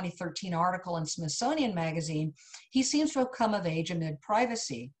comprehensive 2013 article in Smithsonian Magazine, he seems to have come of age amid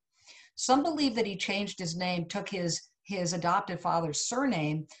privacy. Some believe that he changed his name, took his adopted father's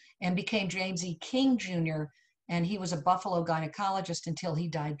surname, and became James E. King Jr., and he was a Buffalo gynecologist until he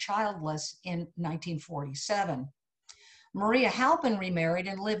died childless in 1947. Maria Halpin remarried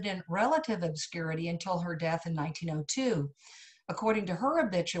and lived in relative obscurity until her death in 1902. According to her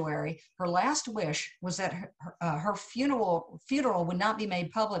obituary, her last wish was that her funeral would not be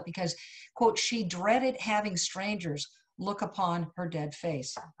made public because, quote, she dreaded having strangers look upon her dead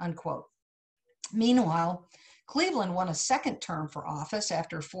face, unquote. Meanwhile, Cleveland won a second term for office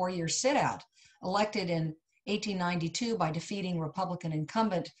after a 4-year sit-out, elected in 1892 by defeating Republican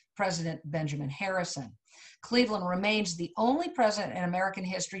incumbent President Benjamin Harrison. Cleveland remains the only president in American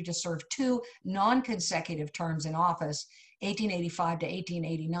history to serve 2 non-consecutive terms in office, 1885 to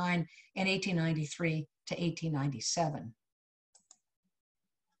 1889 and 1893 to 1897.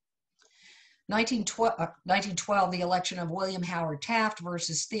 1912, the election of William Howard Taft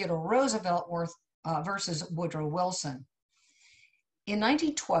versus Theodore Roosevelt versus Woodrow Wilson. In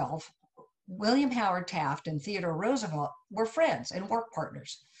 1912, William Howard Taft and Theodore Roosevelt were friends and work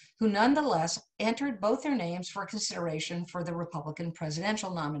partners who nonetheless entered both their names for consideration for the Republican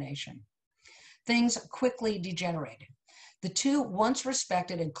presidential nomination. Things quickly degenerated. The two once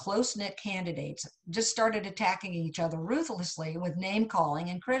respected and close-knit candidates just started attacking each other ruthlessly with name-calling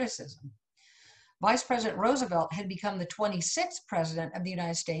and criticism. Vice President Roosevelt had become the 26th president of the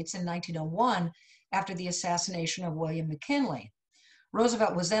United States in 1901 after the assassination of William McKinley.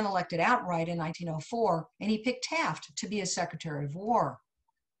 Roosevelt was then elected outright in 1904, and he picked Taft to be his Secretary of War.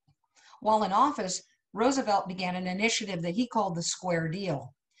 While in office, Roosevelt began an initiative that he called the Square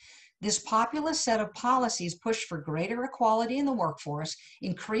Deal. This populist set of policies pushed for greater equality in the workforce,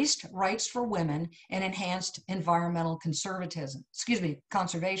 increased rights for women, and enhanced environmental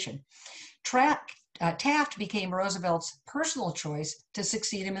conservation. Taft became Roosevelt's personal choice to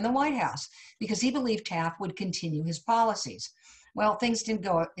succeed him in the White House because he believed Taft would continue his policies. Well, things didn't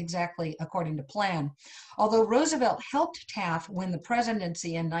go exactly according to plan. Although Roosevelt helped Taft win the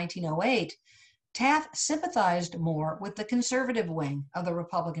presidency in 1908, Taft sympathized more with the conservative wing of the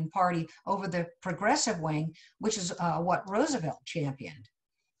Republican Party over the progressive wing, which is what Roosevelt championed.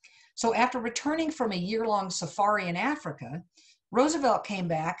 So after returning from a year-long safari in Africa, Roosevelt came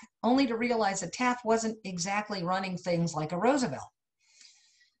back only to realize that Taft wasn't exactly running things like a Roosevelt.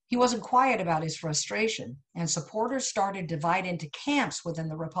 He wasn't quiet about his frustration, and supporters started to divide into camps within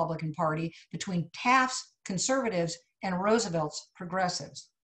the Republican Party between Taft's conservatives and Roosevelt's progressives.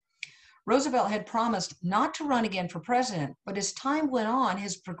 Roosevelt had promised not to run again for president, but as time went on,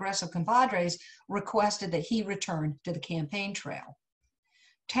 his progressive compadres requested that he return to the campaign trail.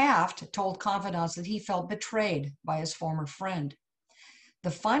 Taft told confidants that he felt betrayed by his former friend.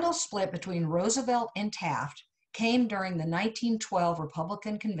 The final split between Roosevelt and Taft came during the 1912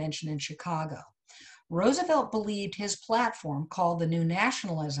 Republican Convention in Chicago. Roosevelt believed his platform, called the New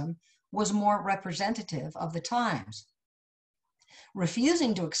Nationalism, was more representative of the times.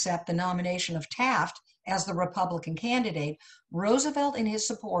 Refusing to accept the nomination of Taft as the Republican candidate, Roosevelt and his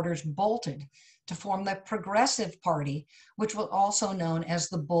supporters bolted to form the Progressive Party, which was also known as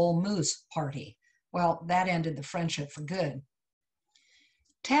the Bull Moose Party. Well, that ended the friendship for good.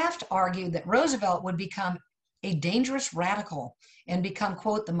 Taft argued that Roosevelt would become a dangerous radical and become,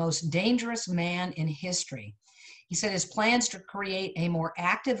 quote, the most dangerous man in history. He said his plans to create a more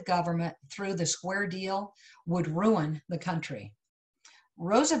active government through the square deal would ruin the country.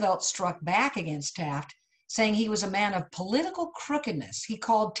 Roosevelt struck back against Taft, saying he was a man of political crookedness. He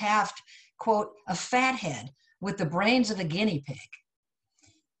called Taft, quote, a fathead with the brains of a guinea pig.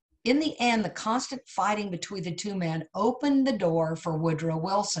 In the end, the constant fighting between the two men opened the door for Woodrow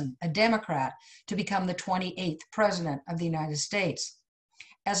Wilson, a Democrat, to become the 28th president of the United States.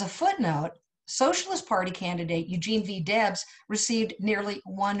 As a footnote, Socialist Party candidate Eugene V. Debs received nearly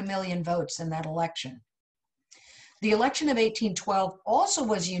 1 million votes in that election. The election of 1812 also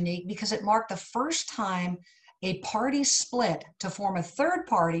was unique because it marked the first time a party split to form a third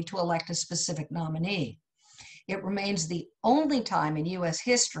party to elect a specific nominee. It remains the only time in U.S.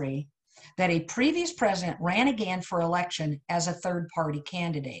 history that a previous president ran again for election as a third party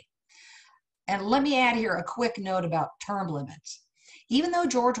candidate. And let me add here a quick note about term limits. Even though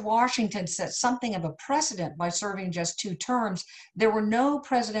George Washington set something of a precedent by serving just 2 terms, there were no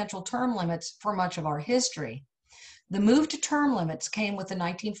presidential term limits for much of our history. The move to term limits came with the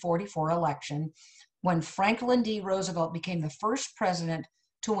 1944 election, when Franklin D. Roosevelt became the first president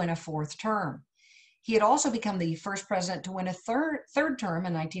to win a 4th term. He had also become the first president to win a third term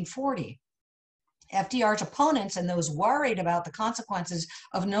in 1940. FDR's opponents and those worried about the consequences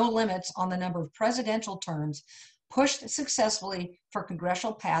of no limits on the number of presidential terms pushed successfully for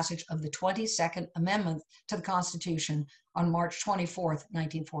congressional passage of the 22nd Amendment to the Constitution on March 24,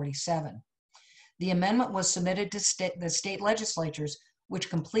 1947. The amendment was submitted to the state legislatures, which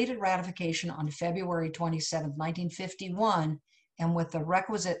completed ratification on February 27, 1951, and with the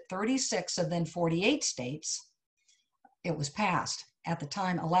requisite 36 of then 48 states, it was passed. At the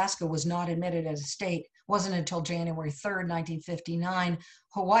time, Alaska was not admitted as a state. Wasn't until January 3rd, 1959.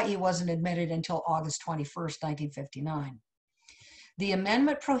 Hawaii wasn't admitted until August 21st, 1959. The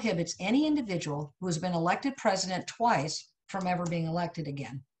amendment prohibits any individual who has been elected president twice from ever being elected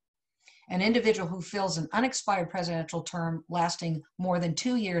again. An individual who fills an unexpired presidential term lasting more than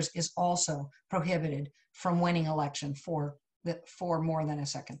 2 years is also prohibited from winning election for more than a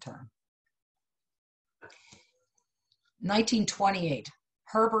second term. 1928,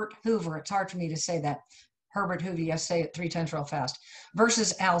 Herbert Hoover, it's hard for me to say that, Herbert Hoover, yes, say it 3 times real fast,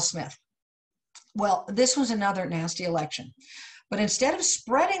 versus Al Smith. Well, this was another nasty election. But instead of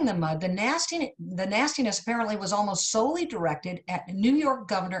spreading the mud, the nastiness apparently was almost solely directed at New York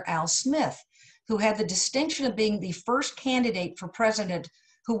Governor Al Smith, who had the distinction of being the first candidate for president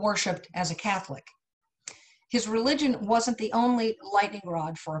who worshiped as a Catholic. His religion wasn't the only lightning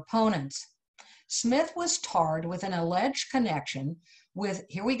rod for opponents. Smith was tarred with an alleged connection with,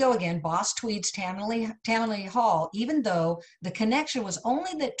 here we go again, Boss Tweed's Tammany Hall, even though the connection was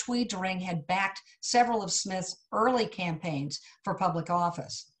only that Tweed's ring had backed several of Smith's early campaigns for public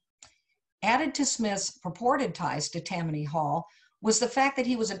office. Added to Smith's purported ties to Tammany Hall was the fact that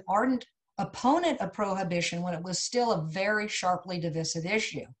he was an ardent opponent of prohibition when it was still a very sharply divisive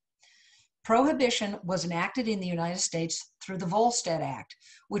issue. Prohibition was enacted in the United States through the Volstead Act,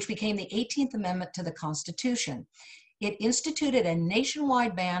 which became the 18th Amendment to the Constitution. It instituted a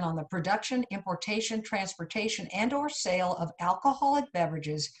nationwide ban on the production, importation, transportation, and/or sale of alcoholic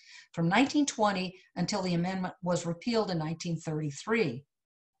beverages from 1920 until the amendment was repealed in 1933.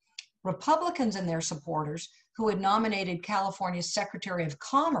 Republicans and their supporters, who had nominated California's Secretary of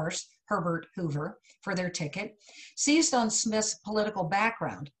Commerce, Herbert Hoover, for their ticket, seized on Smith's political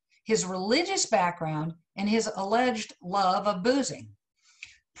background, his religious background, and his alleged love of boozing.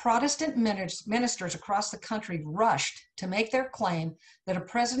 Protestant ministers across the country rushed to make their claim that a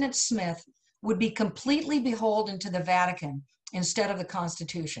President Smith would be completely beholden to the Vatican instead of the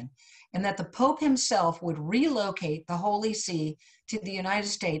Constitution, and that the Pope himself would relocate the Holy See to the United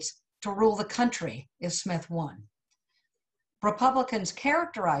States to rule the country if Smith won. Republicans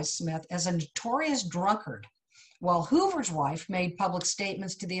characterized Smith as a notorious drunkard, while Hoover's wife made public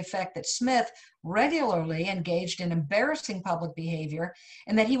statements to the effect that Smith regularly engaged in embarrassing public behavior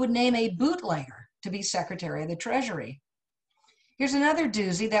and that he would name a bootlegger to be Secretary of the Treasury. Here's another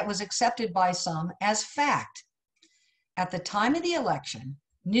doozy that was accepted by some as fact. At the time of the election,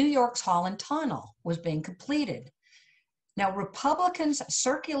 New York's Holland Tunnel was being completed. Now, Republicans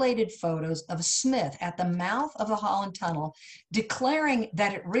circulated photos of Smith at the mouth of the Holland Tunnel, declaring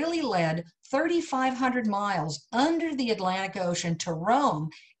that it really led 3,500 miles under the Atlantic Ocean to Rome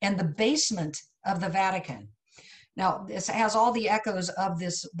and the basement of the Vatican. Now, this has all the echoes of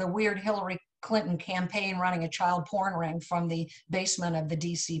the weird Hillary Clinton campaign running a child porn ring from the basement of the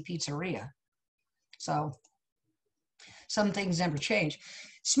DC pizzeria. So some things never change.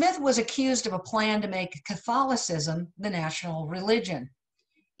 Smith was accused of a plan to make Catholicism the national religion.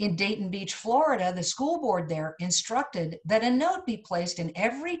 In Dayton Beach, Florida, the school board there instructed that a note be placed in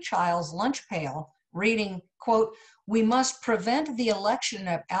every child's lunch pail reading, quote, "We must prevent the election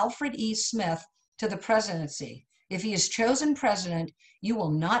of Alfred E. Smith to the presidency. If he is chosen president, you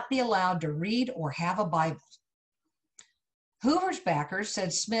will not be allowed to read or have a Bible." Hoover's backers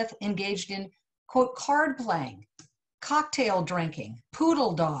said Smith engaged in, quote, "card playing, cocktail drinking,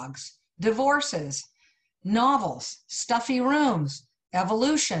 poodle dogs, divorces, novels, stuffy rooms,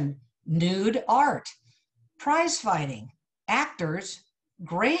 evolution, nude art, prize fighting, actors,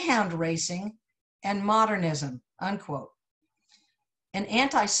 greyhound racing, and modernism," unquote. An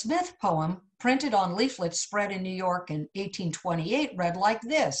anti-Smith poem printed on leaflets spread in New York in 1828 read like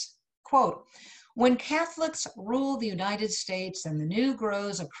this, quote, "When Catholics rule the United States and the new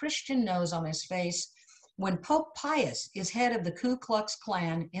grows a Christian nose on his face, when Pope Pius is head of the Ku Klux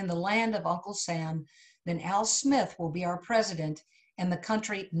Klan in the land of Uncle Sam, then Al Smith will be our president and the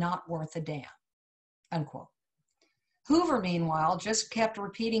country not worth a damn," unquote. Hoover, meanwhile, just kept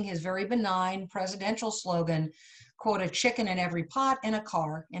repeating his very benign presidential slogan, quote, "a chicken in every pot and a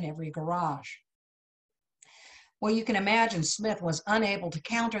car in every garage." Well, you can imagine Smith was unable to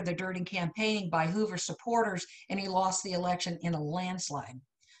counter the dirty campaigning by Hoover's supporters, and he lost the election in a landslide.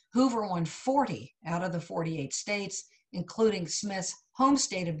 Hoover won 40 out of the 48 states, including Smith's home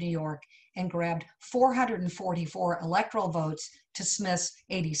state of New York, and grabbed 444 electoral votes to Smith's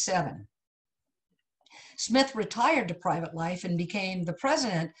 87. Smith retired to private life and became the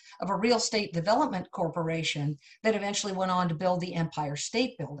president of a real estate development corporation that eventually went on to build the Empire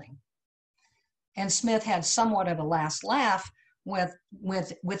State Building. And Smith had somewhat of a last laugh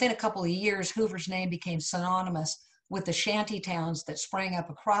within a couple of years, Hoover's name became synonymous with the shanty towns that sprang up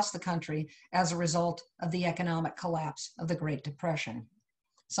across the country as a result of the economic collapse of the Great Depression.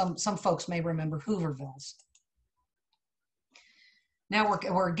 Some folks may remember Hoovervilles. Now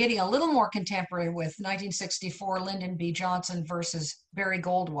we're getting a little more contemporary with 1964 Lyndon B. Johnson versus Barry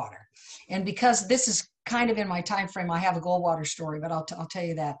Goldwater. And because this is kind of in my time frame, I have a Goldwater story, but I'll tell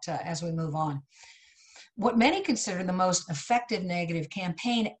you that as we move on. What many consider the most effective negative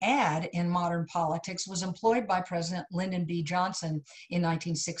campaign ad in modern politics was employed by President Lyndon B. Johnson in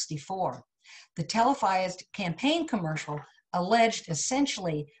 1964. The televised campaign commercial alleged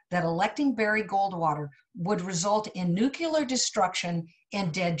essentially that electing Barry Goldwater would result in nuclear destruction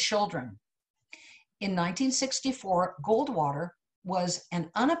and dead children. In 1964, Goldwater was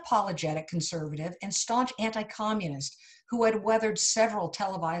an unapologetic conservative and staunch anti-communist who had weathered several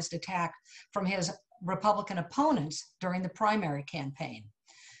televised attacks from his Republican opponents during the primary campaign.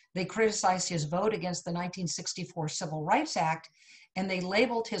 They criticized his vote against the 1964 Civil Rights Act, and they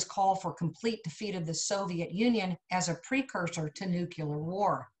labeled his call for complete defeat of the Soviet Union as a precursor to nuclear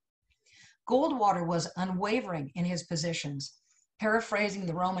war. Goldwater was unwavering in his positions, paraphrasing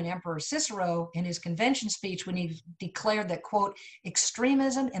the Roman Emperor Cicero in his convention speech when he declared that, quote,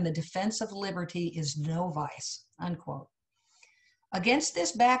 "extremism in the defense of liberty is no vice," unquote. Against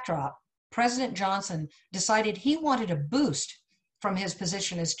this backdrop, President Johnson decided he wanted a boost from his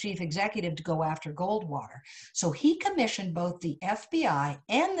position as chief executive to go after Goldwater. So he commissioned both the FBI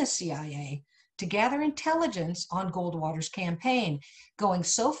and the CIA to gather intelligence on Goldwater's campaign, going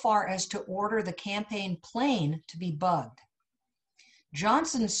so far as to order the campaign plane to be bugged.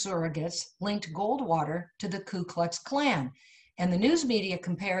 Johnson's surrogates linked Goldwater to the Ku Klux Klan, and the news media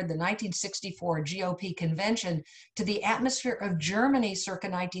compared the 1964 GOP convention to the atmosphere of Germany circa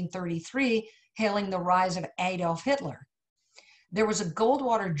 1933, hailing the rise of Adolf Hitler. There was a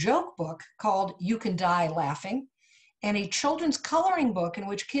Goldwater joke book called You Can Die Laughing, and a children's coloring book in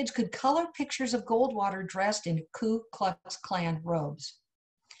which kids could color pictures of Goldwater dressed in Ku Klux Klan robes.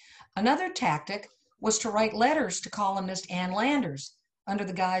 Another tactic was to write letters to columnist Ann Landers under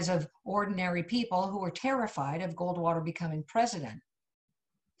the guise of ordinary people who were terrified of Goldwater becoming president.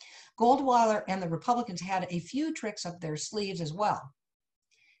 Goldwater and the Republicans had a few tricks up their sleeves as well.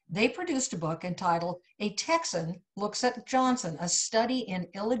 They produced a book entitled A Texan Looks at Johnson, a Study in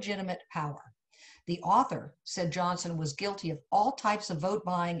Illegitimate Power. The author said Johnson was guilty of all types of vote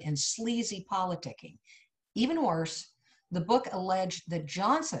buying and sleazy politicking. Even worse, the book alleged that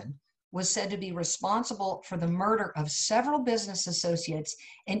Johnson was said to be responsible for the murder of several business associates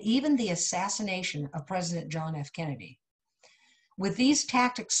and even the assassination of President John F. Kennedy. With these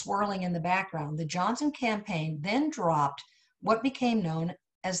tactics swirling in the background, the Johnson campaign then dropped what became known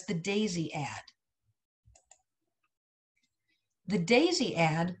as the Daisy ad. The Daisy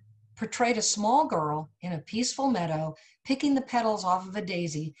ad portrayed a small girl in a peaceful meadow picking the petals off of a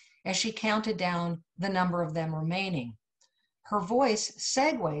daisy as she counted down the number of them remaining. Her voice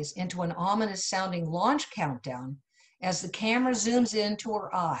segues into an ominous sounding launch countdown as the camera zooms into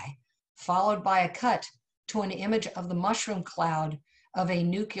her eye, followed by a cut to an image of the mushroom cloud of a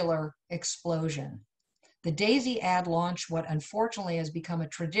nuclear explosion. The Daisy ad launched what unfortunately has become a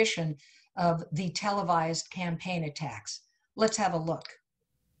tradition of the televised campaign attacks. Let's have a look.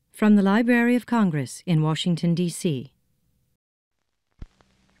 From the Library of Congress in Washington, D.C.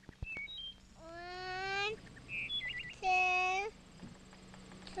 1, 2,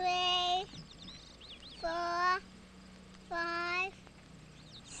 3, 4, 5,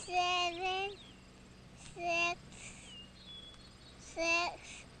 7, 6,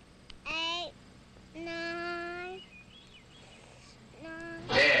 8, 9,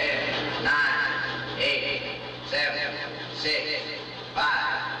 10, 9, 8, 7, 6,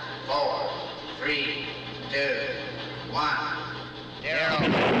 5, 4, 3, 2, 1, 0.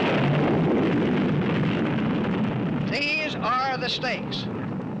 These are the stakes.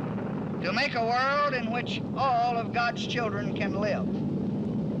 To make a world in which all of God's children can live,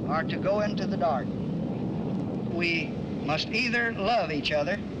 or to go into the dark. We must either love each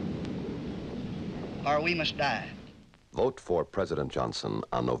other, or we must die. Vote for President Johnson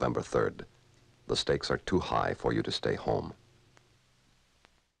on November 3rd. The stakes are too high for you to stay home.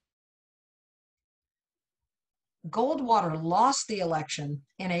 Goldwater lost the election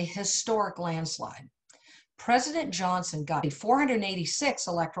in a historic landslide. President Johnson got 486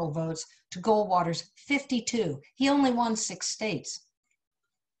 electoral votes to Goldwater's 52. He only won 6 states.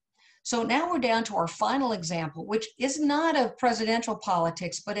 So now we're down to our final example, which is not of presidential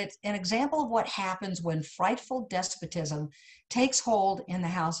politics, but it's an example of what happens when frightful despotism takes hold in the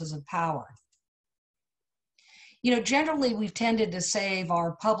houses of power. You know, generally we've tended to save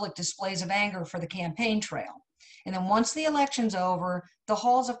our public displays of anger for the campaign trail. And then once the election's over, the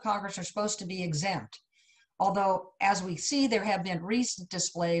halls of Congress are supposed to be exempt. Although, as we see, there have been recent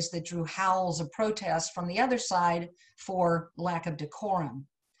displays that drew howls of protest from the other side for lack of decorum.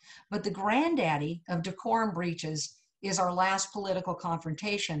 But the granddaddy of decorum breaches is our last political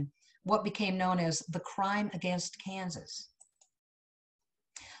confrontation, what became known as the crime against Kansas.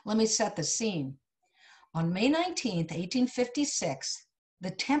 Let me set the scene. On May 19th, 1856, the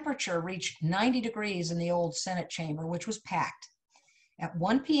temperature reached 90 degrees in the old Senate chamber, which was packed. At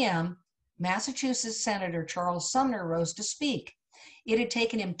 1 p.m., Massachusetts Senator Charles Sumner rose to speak. It had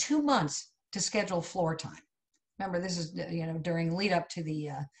taken him 2 months to schedule floor time. Remember, this is during lead up to the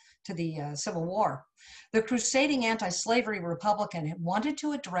Civil War. The crusading anti-slavery Republican had wanted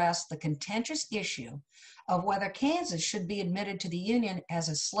to address the contentious issue of whether Kansas should be admitted to the Union as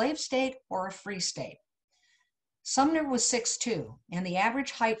a slave state or a free state. Sumner was 6'2", and the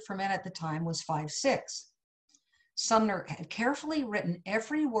average height for men at the time was 5'6". Sumner had carefully written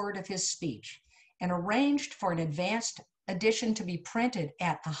every word of his speech and arranged for an advanced edition to be printed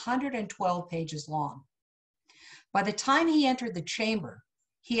at 112 pages long. By the time he entered the chamber,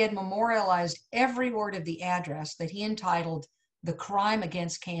 he had memorialized every word of the address that he entitled "The Crime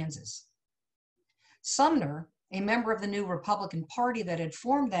Against Kansas." Sumner, a member of the new Republican Party that had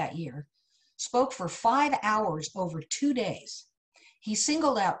formed that year, spoke for 5 hours over 2 days. He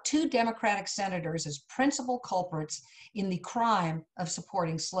singled out 2 Democratic senators as principal culprits in the crime of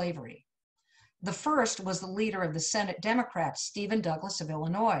supporting slavery. The first was the leader of the Senate Democrats, Stephen Douglas of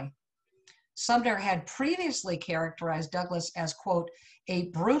Illinois. Sumner had previously characterized Douglas as, quote, a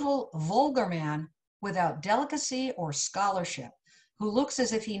brutal, vulgar man without delicacy or scholarship, who looks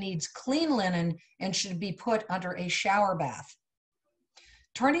as if he needs clean linen and should be put under a shower bath.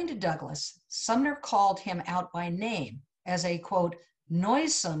 Turning to Douglas, Sumner called him out by name as a, quote,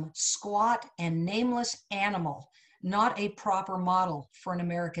 noisome, squat, and nameless animal, not a proper model for an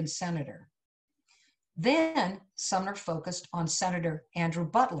American senator. Then Sumner focused on Senator Andrew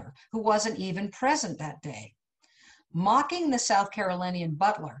Butler, who wasn't even present that day. Mocking the South Carolinian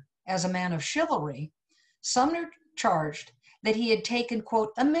Butler as a man of chivalry, Sumner charged that he had taken,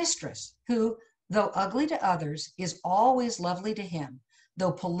 quote, a mistress who, though ugly to others, is always lovely to him,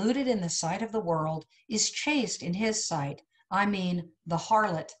 though polluted in the sight of the world, is chaste in his sight, I mean the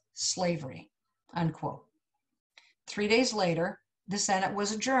harlot slavery, unquote. 3 days later, the Senate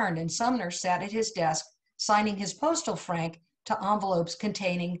was adjourned and Sumner sat at his desk signing his postal frank to envelopes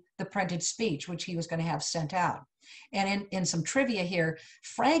containing the printed speech, which he was going to have sent out. And in some trivia here,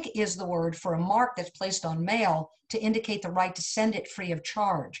 franc is the word for a mark that's placed on mail to indicate the right to send it free of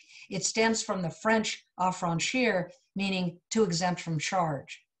charge. It stems from the French affranchir, meaning to exempt from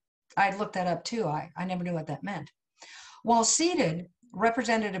charge. I looked that up too. I never knew what that meant. While seated,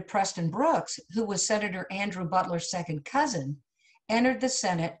 Representative Preston Brooks, who was Senator Andrew Butler's second cousin, entered the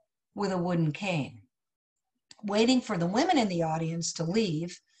Senate with a wooden cane. Waiting for the women in the audience to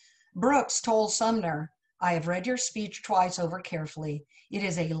leave, Brooks told Sumner, "I have read your speech twice over carefully. It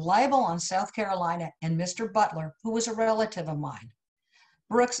is a libel on South Carolina and Mr. Butler, who was a relative of mine."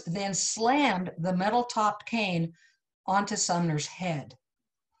 Brooks then slammed the metal-topped cane onto Sumner's head.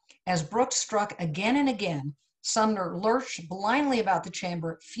 As Brooks struck again and again, Sumner lurched blindly about the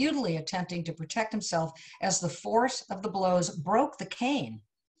chamber, futilely attempting to protect himself as the force of the blows broke the cane.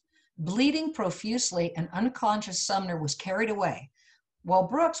 Bleeding profusely and unconscious, Sumner was carried away, while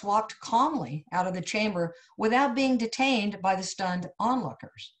Brooks walked calmly out of the chamber without being detained by the stunned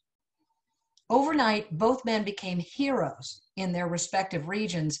onlookers. Overnight, both men became heroes in their respective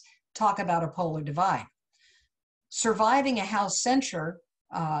regions. Talk about a polar divide. Surviving a House censure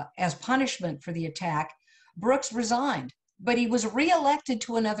as punishment for the attack, Brooks resigned, but he was reelected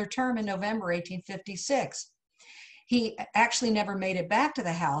to another term in November 1856. He actually never made it back to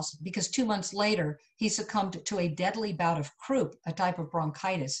the House because 2 months later, he succumbed to a deadly bout of croup, a type of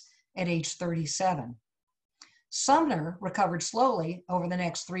bronchitis, at age 37. Sumner recovered slowly over the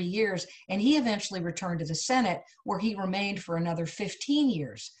next 3 years, and he eventually returned to the Senate, where he remained for another 15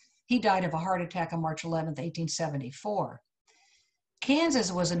 years. He died of a heart attack on March 11, 1874.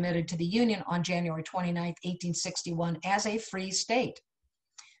 Kansas was admitted to the Union on January 29, 1861, as a free state.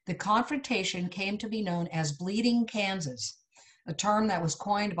 The confrontation came to be known as Bleeding Kansas, a term that was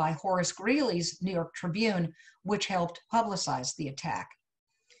coined by Horace Greeley's New York Tribune, which helped publicize the attack.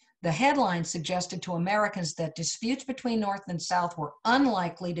 The headline suggested to Americans that disputes between North and South were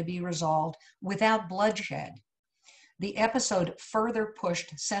unlikely to be resolved without bloodshed. The episode further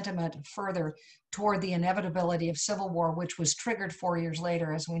pushed sentiment further toward the inevitability of civil war, which was triggered 4 years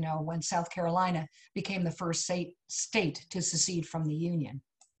later, as we know, when South Carolina became the first state to secede from the Union.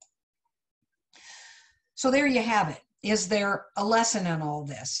 So there you have it. Is there a lesson in all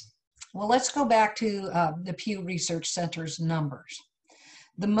this? Well, let's go back to the Pew Research Center's numbers.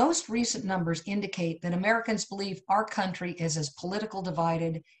 The most recent numbers indicate that Americans believe our country is as politically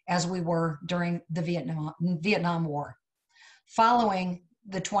divided as we were during the Vietnam War. Following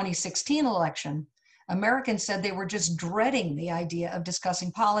the 2016 election, Americans said they were just dreading the idea of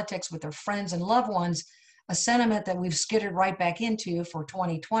discussing politics with their friends and loved ones, a sentiment that we've skidded right back into for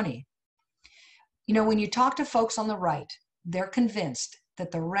 2020. You know, when you talk to folks on the right, they're convinced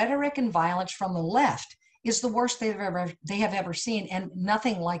that the rhetoric and violence from the left is the worst they have ever seen, and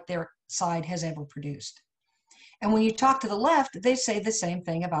nothing like their side has ever produced. And when you talk to the left, they say the same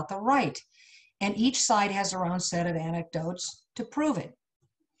thing about the right, and each side has their own set of anecdotes to prove it.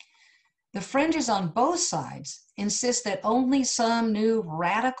 The fringes on both sides insist that only some new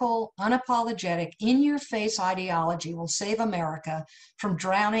radical, unapologetic, in-your-face ideology will save America from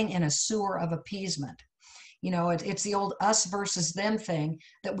drowning in a sewer of appeasement. You know, it's the old us versus them thing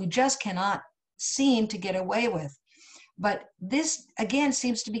that we just cannot seem to get away with. But this, again,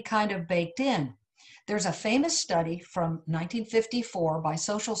 seems to be kind of baked in. There's a famous study from 1954 by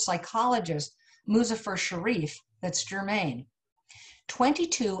social psychologist Muzaffar Sharif that's germane.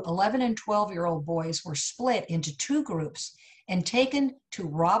 22 11 and 12-year-old boys were split into two groups and taken to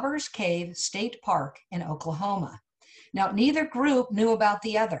Robbers Cave State Park in Oklahoma. Now, neither group knew about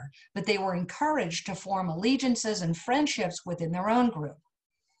the other, but they were encouraged to form allegiances and friendships within their own group.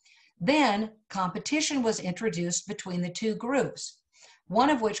 Then, competition was introduced between the two groups, one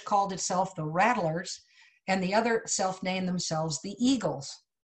of which called itself the Rattlers, and the other self-named themselves the Eagles.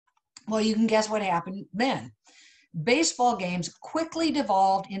 Well, you can guess what happened then. Baseball games quickly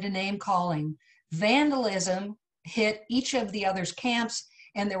devolved into name-calling. Vandalism hit each of the other's camps,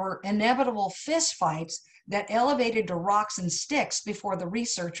 and there were inevitable fistfights that elevated to rocks and sticks before the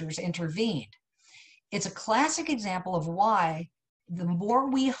researchers intervened. It's a classic example of why the more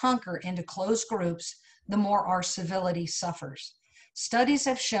we hunker into closed groups, the more our civility suffers. Studies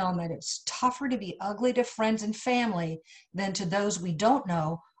have shown that it's tougher to be ugly to friends and family than to those we don't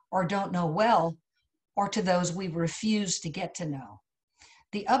know or don't know well, or to those we refuse to get to know.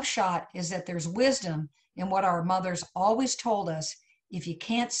 The upshot is that there's wisdom in what our mothers always told us: if you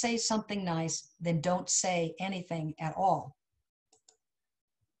can't say something nice, then don't say anything at all.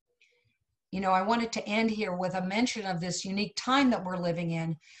 You know, I wanted to end here with a mention of this unique time that we're living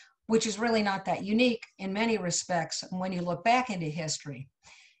in, which is really not that unique in many respects when you look back into history.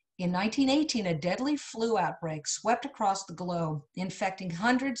 In 1918, a deadly flu outbreak swept across the globe, infecting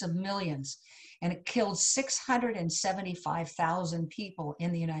hundreds of millions, and it killed 675,000 people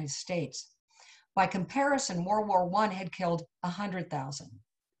in the United States. By comparison, World War I had killed 100,000.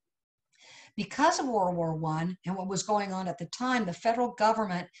 Because of World War I and what was going on at the time, the federal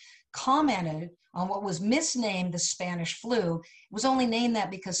government commented on what was misnamed the Spanish flu. It was only named that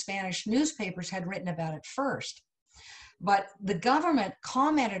because Spanish newspapers had written about it first. But the government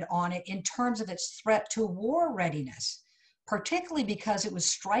commented on it in terms of its threat to war readiness, particularly because it was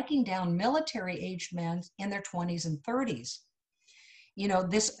striking down military-aged men in their 20s and 30s. You know,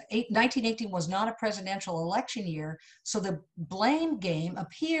 1918 was not a presidential election year, so the blame game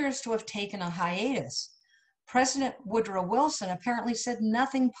appears to have taken a hiatus. President Woodrow Wilson apparently said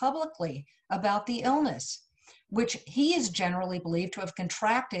nothing publicly about the illness, which he is generally believed to have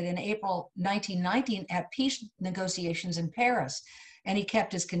contracted in April 1919 at peace negotiations in Paris, and he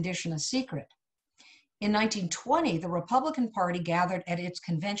kept his condition a secret. In 1920, the Republican Party gathered at its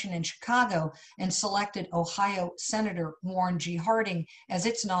convention in Chicago and selected Ohio Senator Warren G. Harding as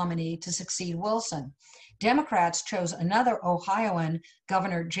its nominee to succeed Wilson. Democrats chose another Ohioan,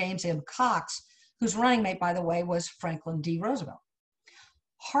 Governor James M. Cox, whose running mate, by the way, was Franklin D. Roosevelt.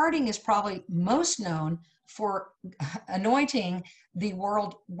 Harding is probably most known for anointing the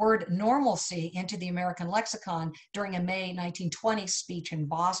word normalcy into the American lexicon during a May 1920 speech in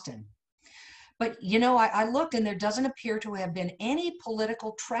Boston. But, you know, I looked and there doesn't appear to have been any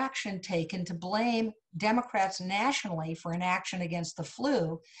political traction taken to blame Democrats nationally for inaction against the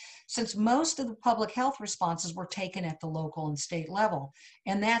flu, since most of the public health responses were taken at the local and state level.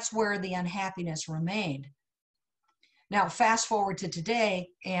 And that's where the unhappiness remained. Now, fast forward to today,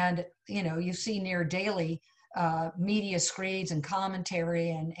 and, you know, you see near daily media screeds and commentary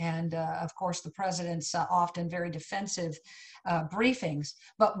and of course, the president's often very defensive briefings,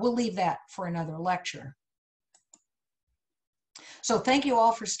 but we'll leave that for another lecture. So thank you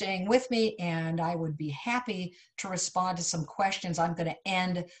all for staying with me, and I would be happy to respond to some questions. I'm going to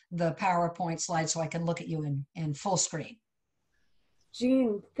end the PowerPoint slide so I can look at you in full screen.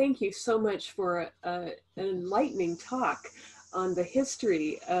 Jean, thank you so much for an enlightening talk on the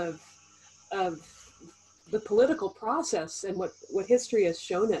history of the political process and what history has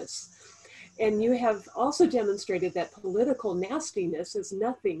shown us. And you have also demonstrated that political nastiness is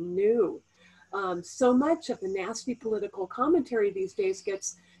nothing new. So much of the nasty political commentary these days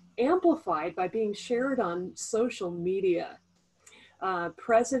gets amplified by being shared on social media.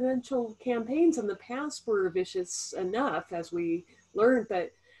 Presidential campaigns in the past were vicious enough, as we learned,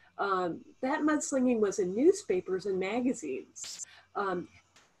 but that mudslinging was in newspapers and magazines.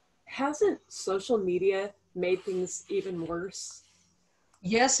 Hasn't social media made things even worse?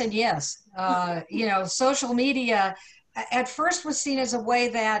 Yes and yes. You know, social media at first was seen as a way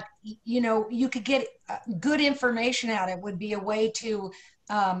that, you know, you could get good information out. It would be a way to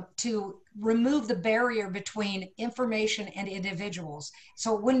remove the barrier between information and individuals,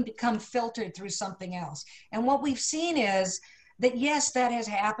 so it wouldn't become filtered through something else. And what we've seen is that, yes, that has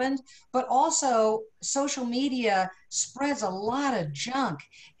happened, but also social media spreads a lot of junk,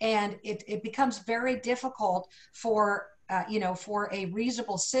 and it becomes very difficult for you know, for a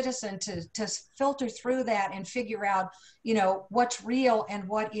reasonable citizen to filter through that and figure out, you know, what's real and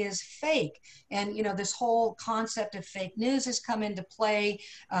what is fake. And, you know, this whole concept of fake news has come into play.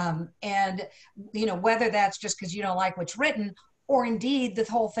 And, you know, whether that's just because you don't like what's written, or indeed the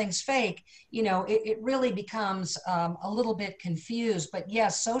whole thing's fake, you know, it really becomes a little bit confused. But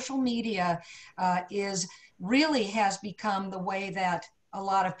yes, social media really has become the way that a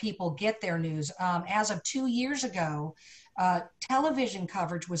lot of people get their news. As of 2 years ago, television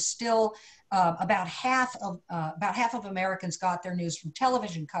coverage was still about half of Americans got their news from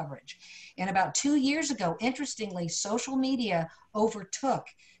television coverage. And about 2 years ago, interestingly, social media overtook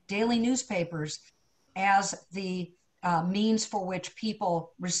daily newspapers as the means for which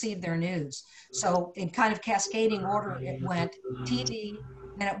people receive their news. So in kind of cascading order, it went TV,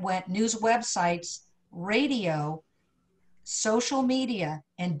 then it went news websites, radio, social media,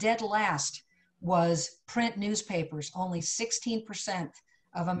 and dead last was print newspapers. Only 16%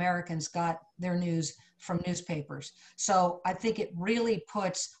 of Americans got their news from newspapers. So I think it really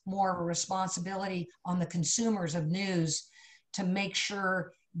puts more of a responsibility on the consumers of news to make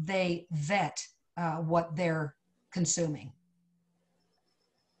sure they vet what they're consuming.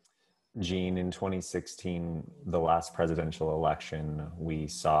 Jean, in 2016, the last presidential election, we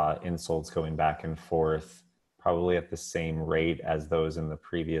saw insults going back and forth, probably at the same rate as those in the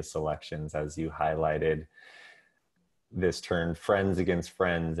previous elections, as you highlighted. this turned friends against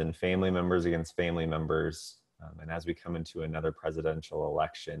friends and family members against family members. And as we come into another presidential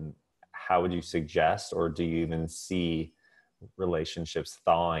election, how would you suggest, or do you even see relationships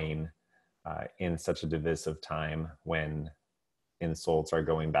thawing in such a divisive time when insults are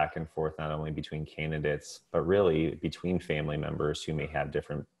going back and forth, not only between candidates, but really between family members who may have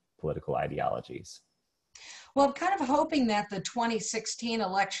different political ideologies? Well, I'm kind of hoping that the 2016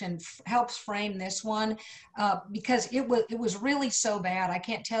 election helps frame this one because it was really so bad. I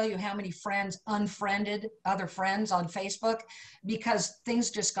can't tell you how many friends unfriended other friends on Facebook because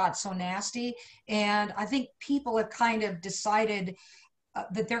things just got so nasty. And I think people have kind of decided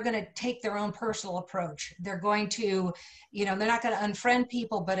that they're going to take their own personal approach. They're going to, they're not going to unfriend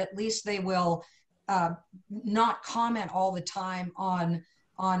people, but at least they will not comment all the time on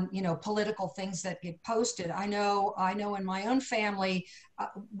political things that get posted. I know in my own family,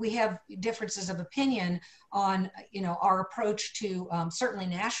 we have differences of opinion on, our approach to certainly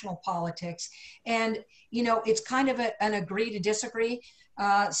national politics. And, it's kind of an agree to disagree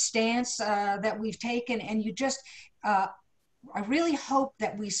stance that we've taken. And you just, I really hope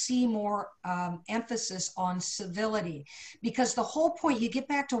that we see more emphasis on civility, because the whole point, you get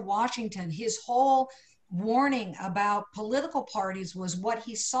back to Washington, his whole warning about political parties was what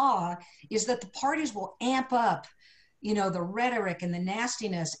he saw is that the parties will amp up, the rhetoric and the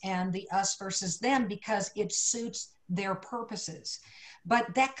nastiness and the us versus them because it suits their purposes.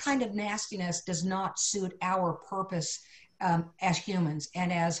 But that kind of nastiness does not suit our purpose as humans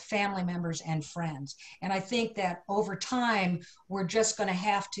and as family members and friends. And I think that over time, we're just going to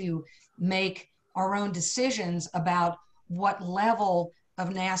have to make our own decisions about what level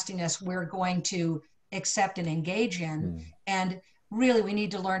of nastiness we're going to accept and engage in. And really, we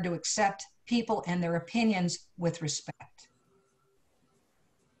need to learn to accept people and their opinions with respect.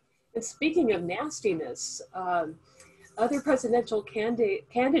 And speaking of nastiness, other presidential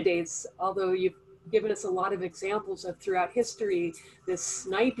candidates, although you've given us a lot of examples of throughout history, this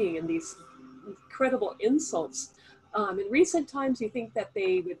sniping and these incredible insults, in recent times, you think that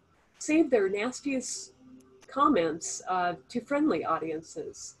they would save their nastiest comments to friendly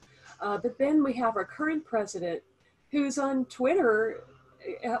audiences. But then we have our current president who's on Twitter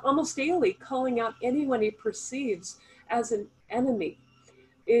almost daily calling out anyone he perceives as an enemy.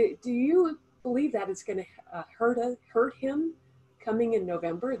 Do you believe that is going to hurt him coming in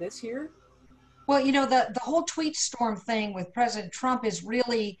November this year? Well, the whole tweet storm thing with President Trump is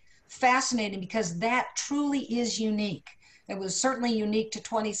really fascinating because that truly is unique. It was certainly unique to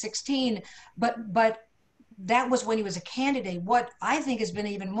 2016, but that was when he was a candidate. What I think has been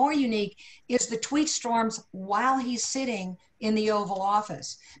even more unique is the tweet storms while he's sitting in the Oval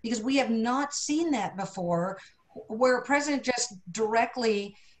Office, because we have not seen that before, where a president just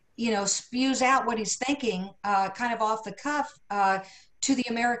directly, spews out what he's thinking, kind of off the cuff, to the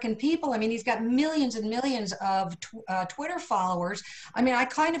American people. I mean, he's got millions and millions of Twitter followers. I mean, I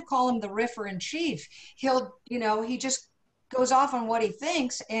kind of call him the Riffer in chief. He just goes off on what he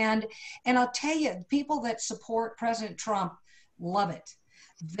thinks. And I'll tell you, people that support President Trump love it.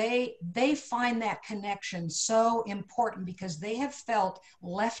 They find that connection so important because they have felt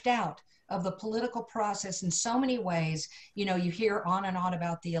left out of the political process in so many ways. You hear on and on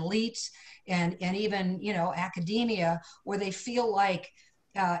about the elites and even, academia, where they feel like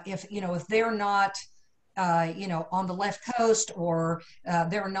if they're not, on the left coast or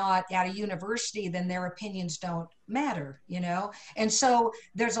they're not at a university, then their opinions don't matter, And so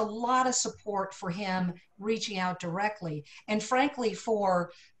there's a lot of support for him reaching out directly. And frankly,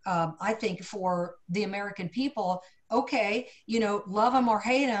 I think for the American people, okay, love him or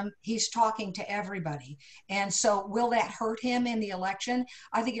hate him, he's talking to everybody. And so will that hurt him in the election?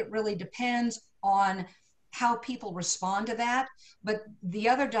 I think it really depends on how people respond to that. But the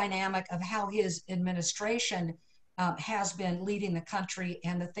other dynamic of how his administration has been leading the country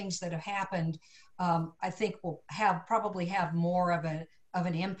and the things that have happened, I think will probably have more of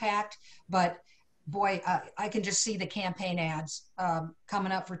an impact. But boy, I can just see the campaign ads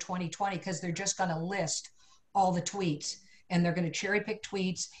coming up for 2020 because they're just going to list all the tweets and they're going to cherry pick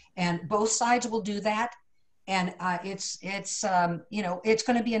tweets, and both sides will do that. And it's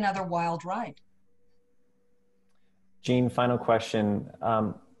going to be another wild ride. Jean, final question.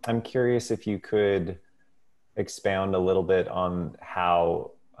 I'm curious if you could expound a little bit on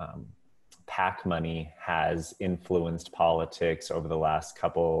how PAC money has influenced politics over the last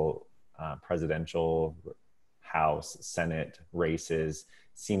couple presidential, House, Senate races.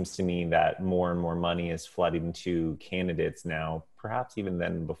 Seems to me that more and more money is flooding to candidates now, perhaps even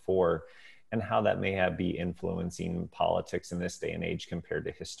than before, and how that may be influencing politics in this day and age compared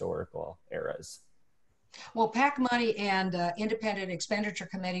to historical eras. Well, PAC money and independent expenditure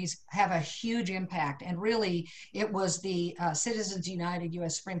committees have a huge impact. And really, it was the Citizens United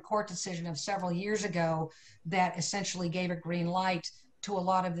U.S. Supreme Court decision of several years ago that essentially gave a green light to a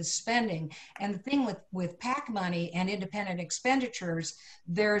lot of this spending. And the thing with PAC money and independent expenditures,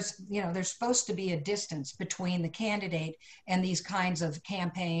 there's supposed to be a distance between the candidate and these kinds of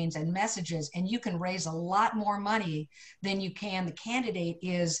campaigns and messages, and you can raise a lot more money than you can. The candidate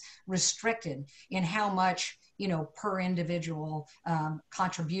is restricted in how much per individual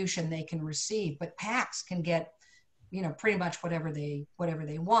contribution they can receive, but PACs can get pretty much whatever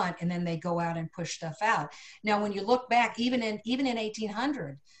they want, and then they go out and push stuff out. Now, when you look back, even in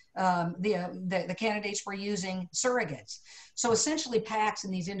 1800, the candidates were using surrogates. So essentially, PACs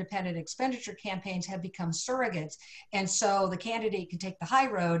and these independent expenditure campaigns have become surrogates, and so the candidate can take the high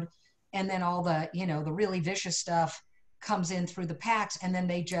road, and then all the the really vicious stuff comes in through the PACs, and then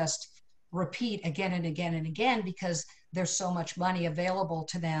they just repeat again and again and again because there's so much money available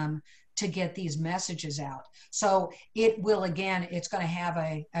to them to get these messages out. So it's going to have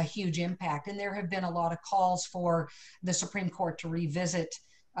a huge impact. And there have been a lot of calls for the Supreme Court to revisit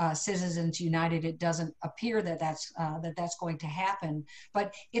Citizens United. It doesn't appear that that's going to happen,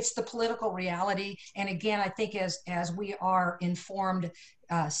 but it's the political reality. And again, I think as we are informed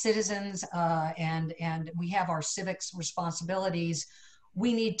citizens and we have our civics responsibilities,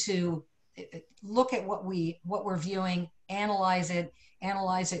 we need to look at what we're viewing, analyze it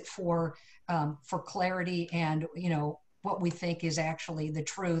for clarity and what we think is actually the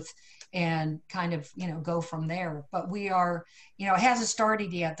truth, and kind of go from there. But we are it hasn't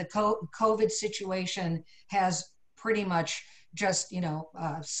started yet. The COVID situation has pretty much just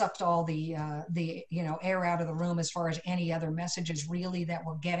sucked all the air out of the room as far as any other messages really that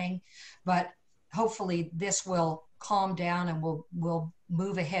we're getting. But hopefully this will calm down and we'll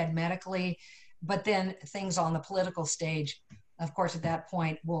move ahead medically. But then things on the political stage, of course, at that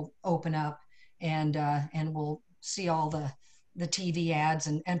point will open up, and we'll see all the TV ads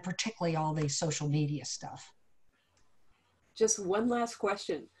and particularly all the social media stuff. Just one last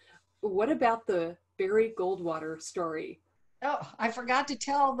question. What about the Barry Goldwater story? Oh, I forgot to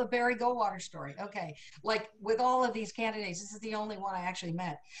tell the Barry Goldwater story. Okay. Like with all of these candidates, this is the only one I actually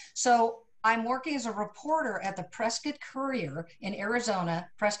met. So I'm working as a reporter at the Prescott Courier in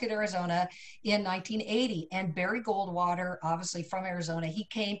Prescott, Arizona in 1980. And Barry Goldwater, obviously from Arizona, he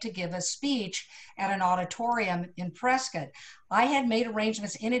came to give a speech at an auditorium in Prescott. I had made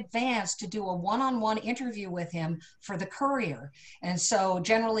arrangements in advance to do a one-on-one interview with him for the Courier. And so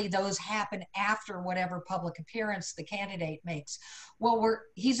generally those happen after whatever public appearance the candidate makes. Well,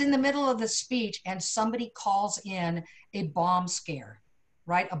 he's in the middle of the speech and somebody calls in a bomb scare.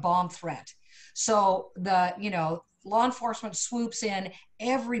 Right? A bomb threat. So the, law enforcement swoops in,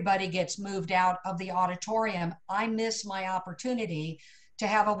 everybody gets moved out of the auditorium. I miss my opportunity to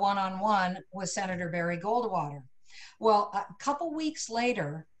have a one-on-one with Senator Barry Goldwater. Well, a couple weeks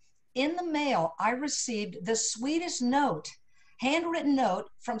later, in the mail, I received the sweetest note, handwritten note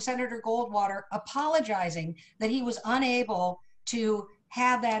from Senator Goldwater apologizing that he was unable to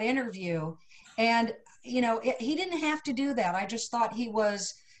have that interview. And he didn't have to do that. I just thought he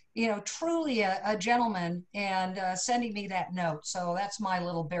was, truly a gentleman and sending me that note. So that's my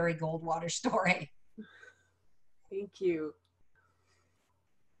little Barry Goldwater story. Thank you.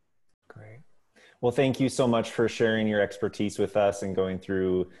 Great. Well, thank you so much for sharing your expertise with us and going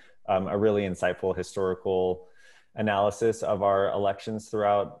through a really insightful historical analysis of our elections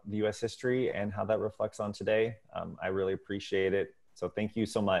throughout the U.S. history and how that reflects on today. I really appreciate it. So thank you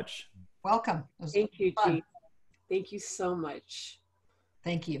so much. Welcome. Thank you, Jean. Thank you so much.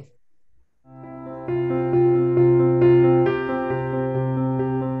 Thank you.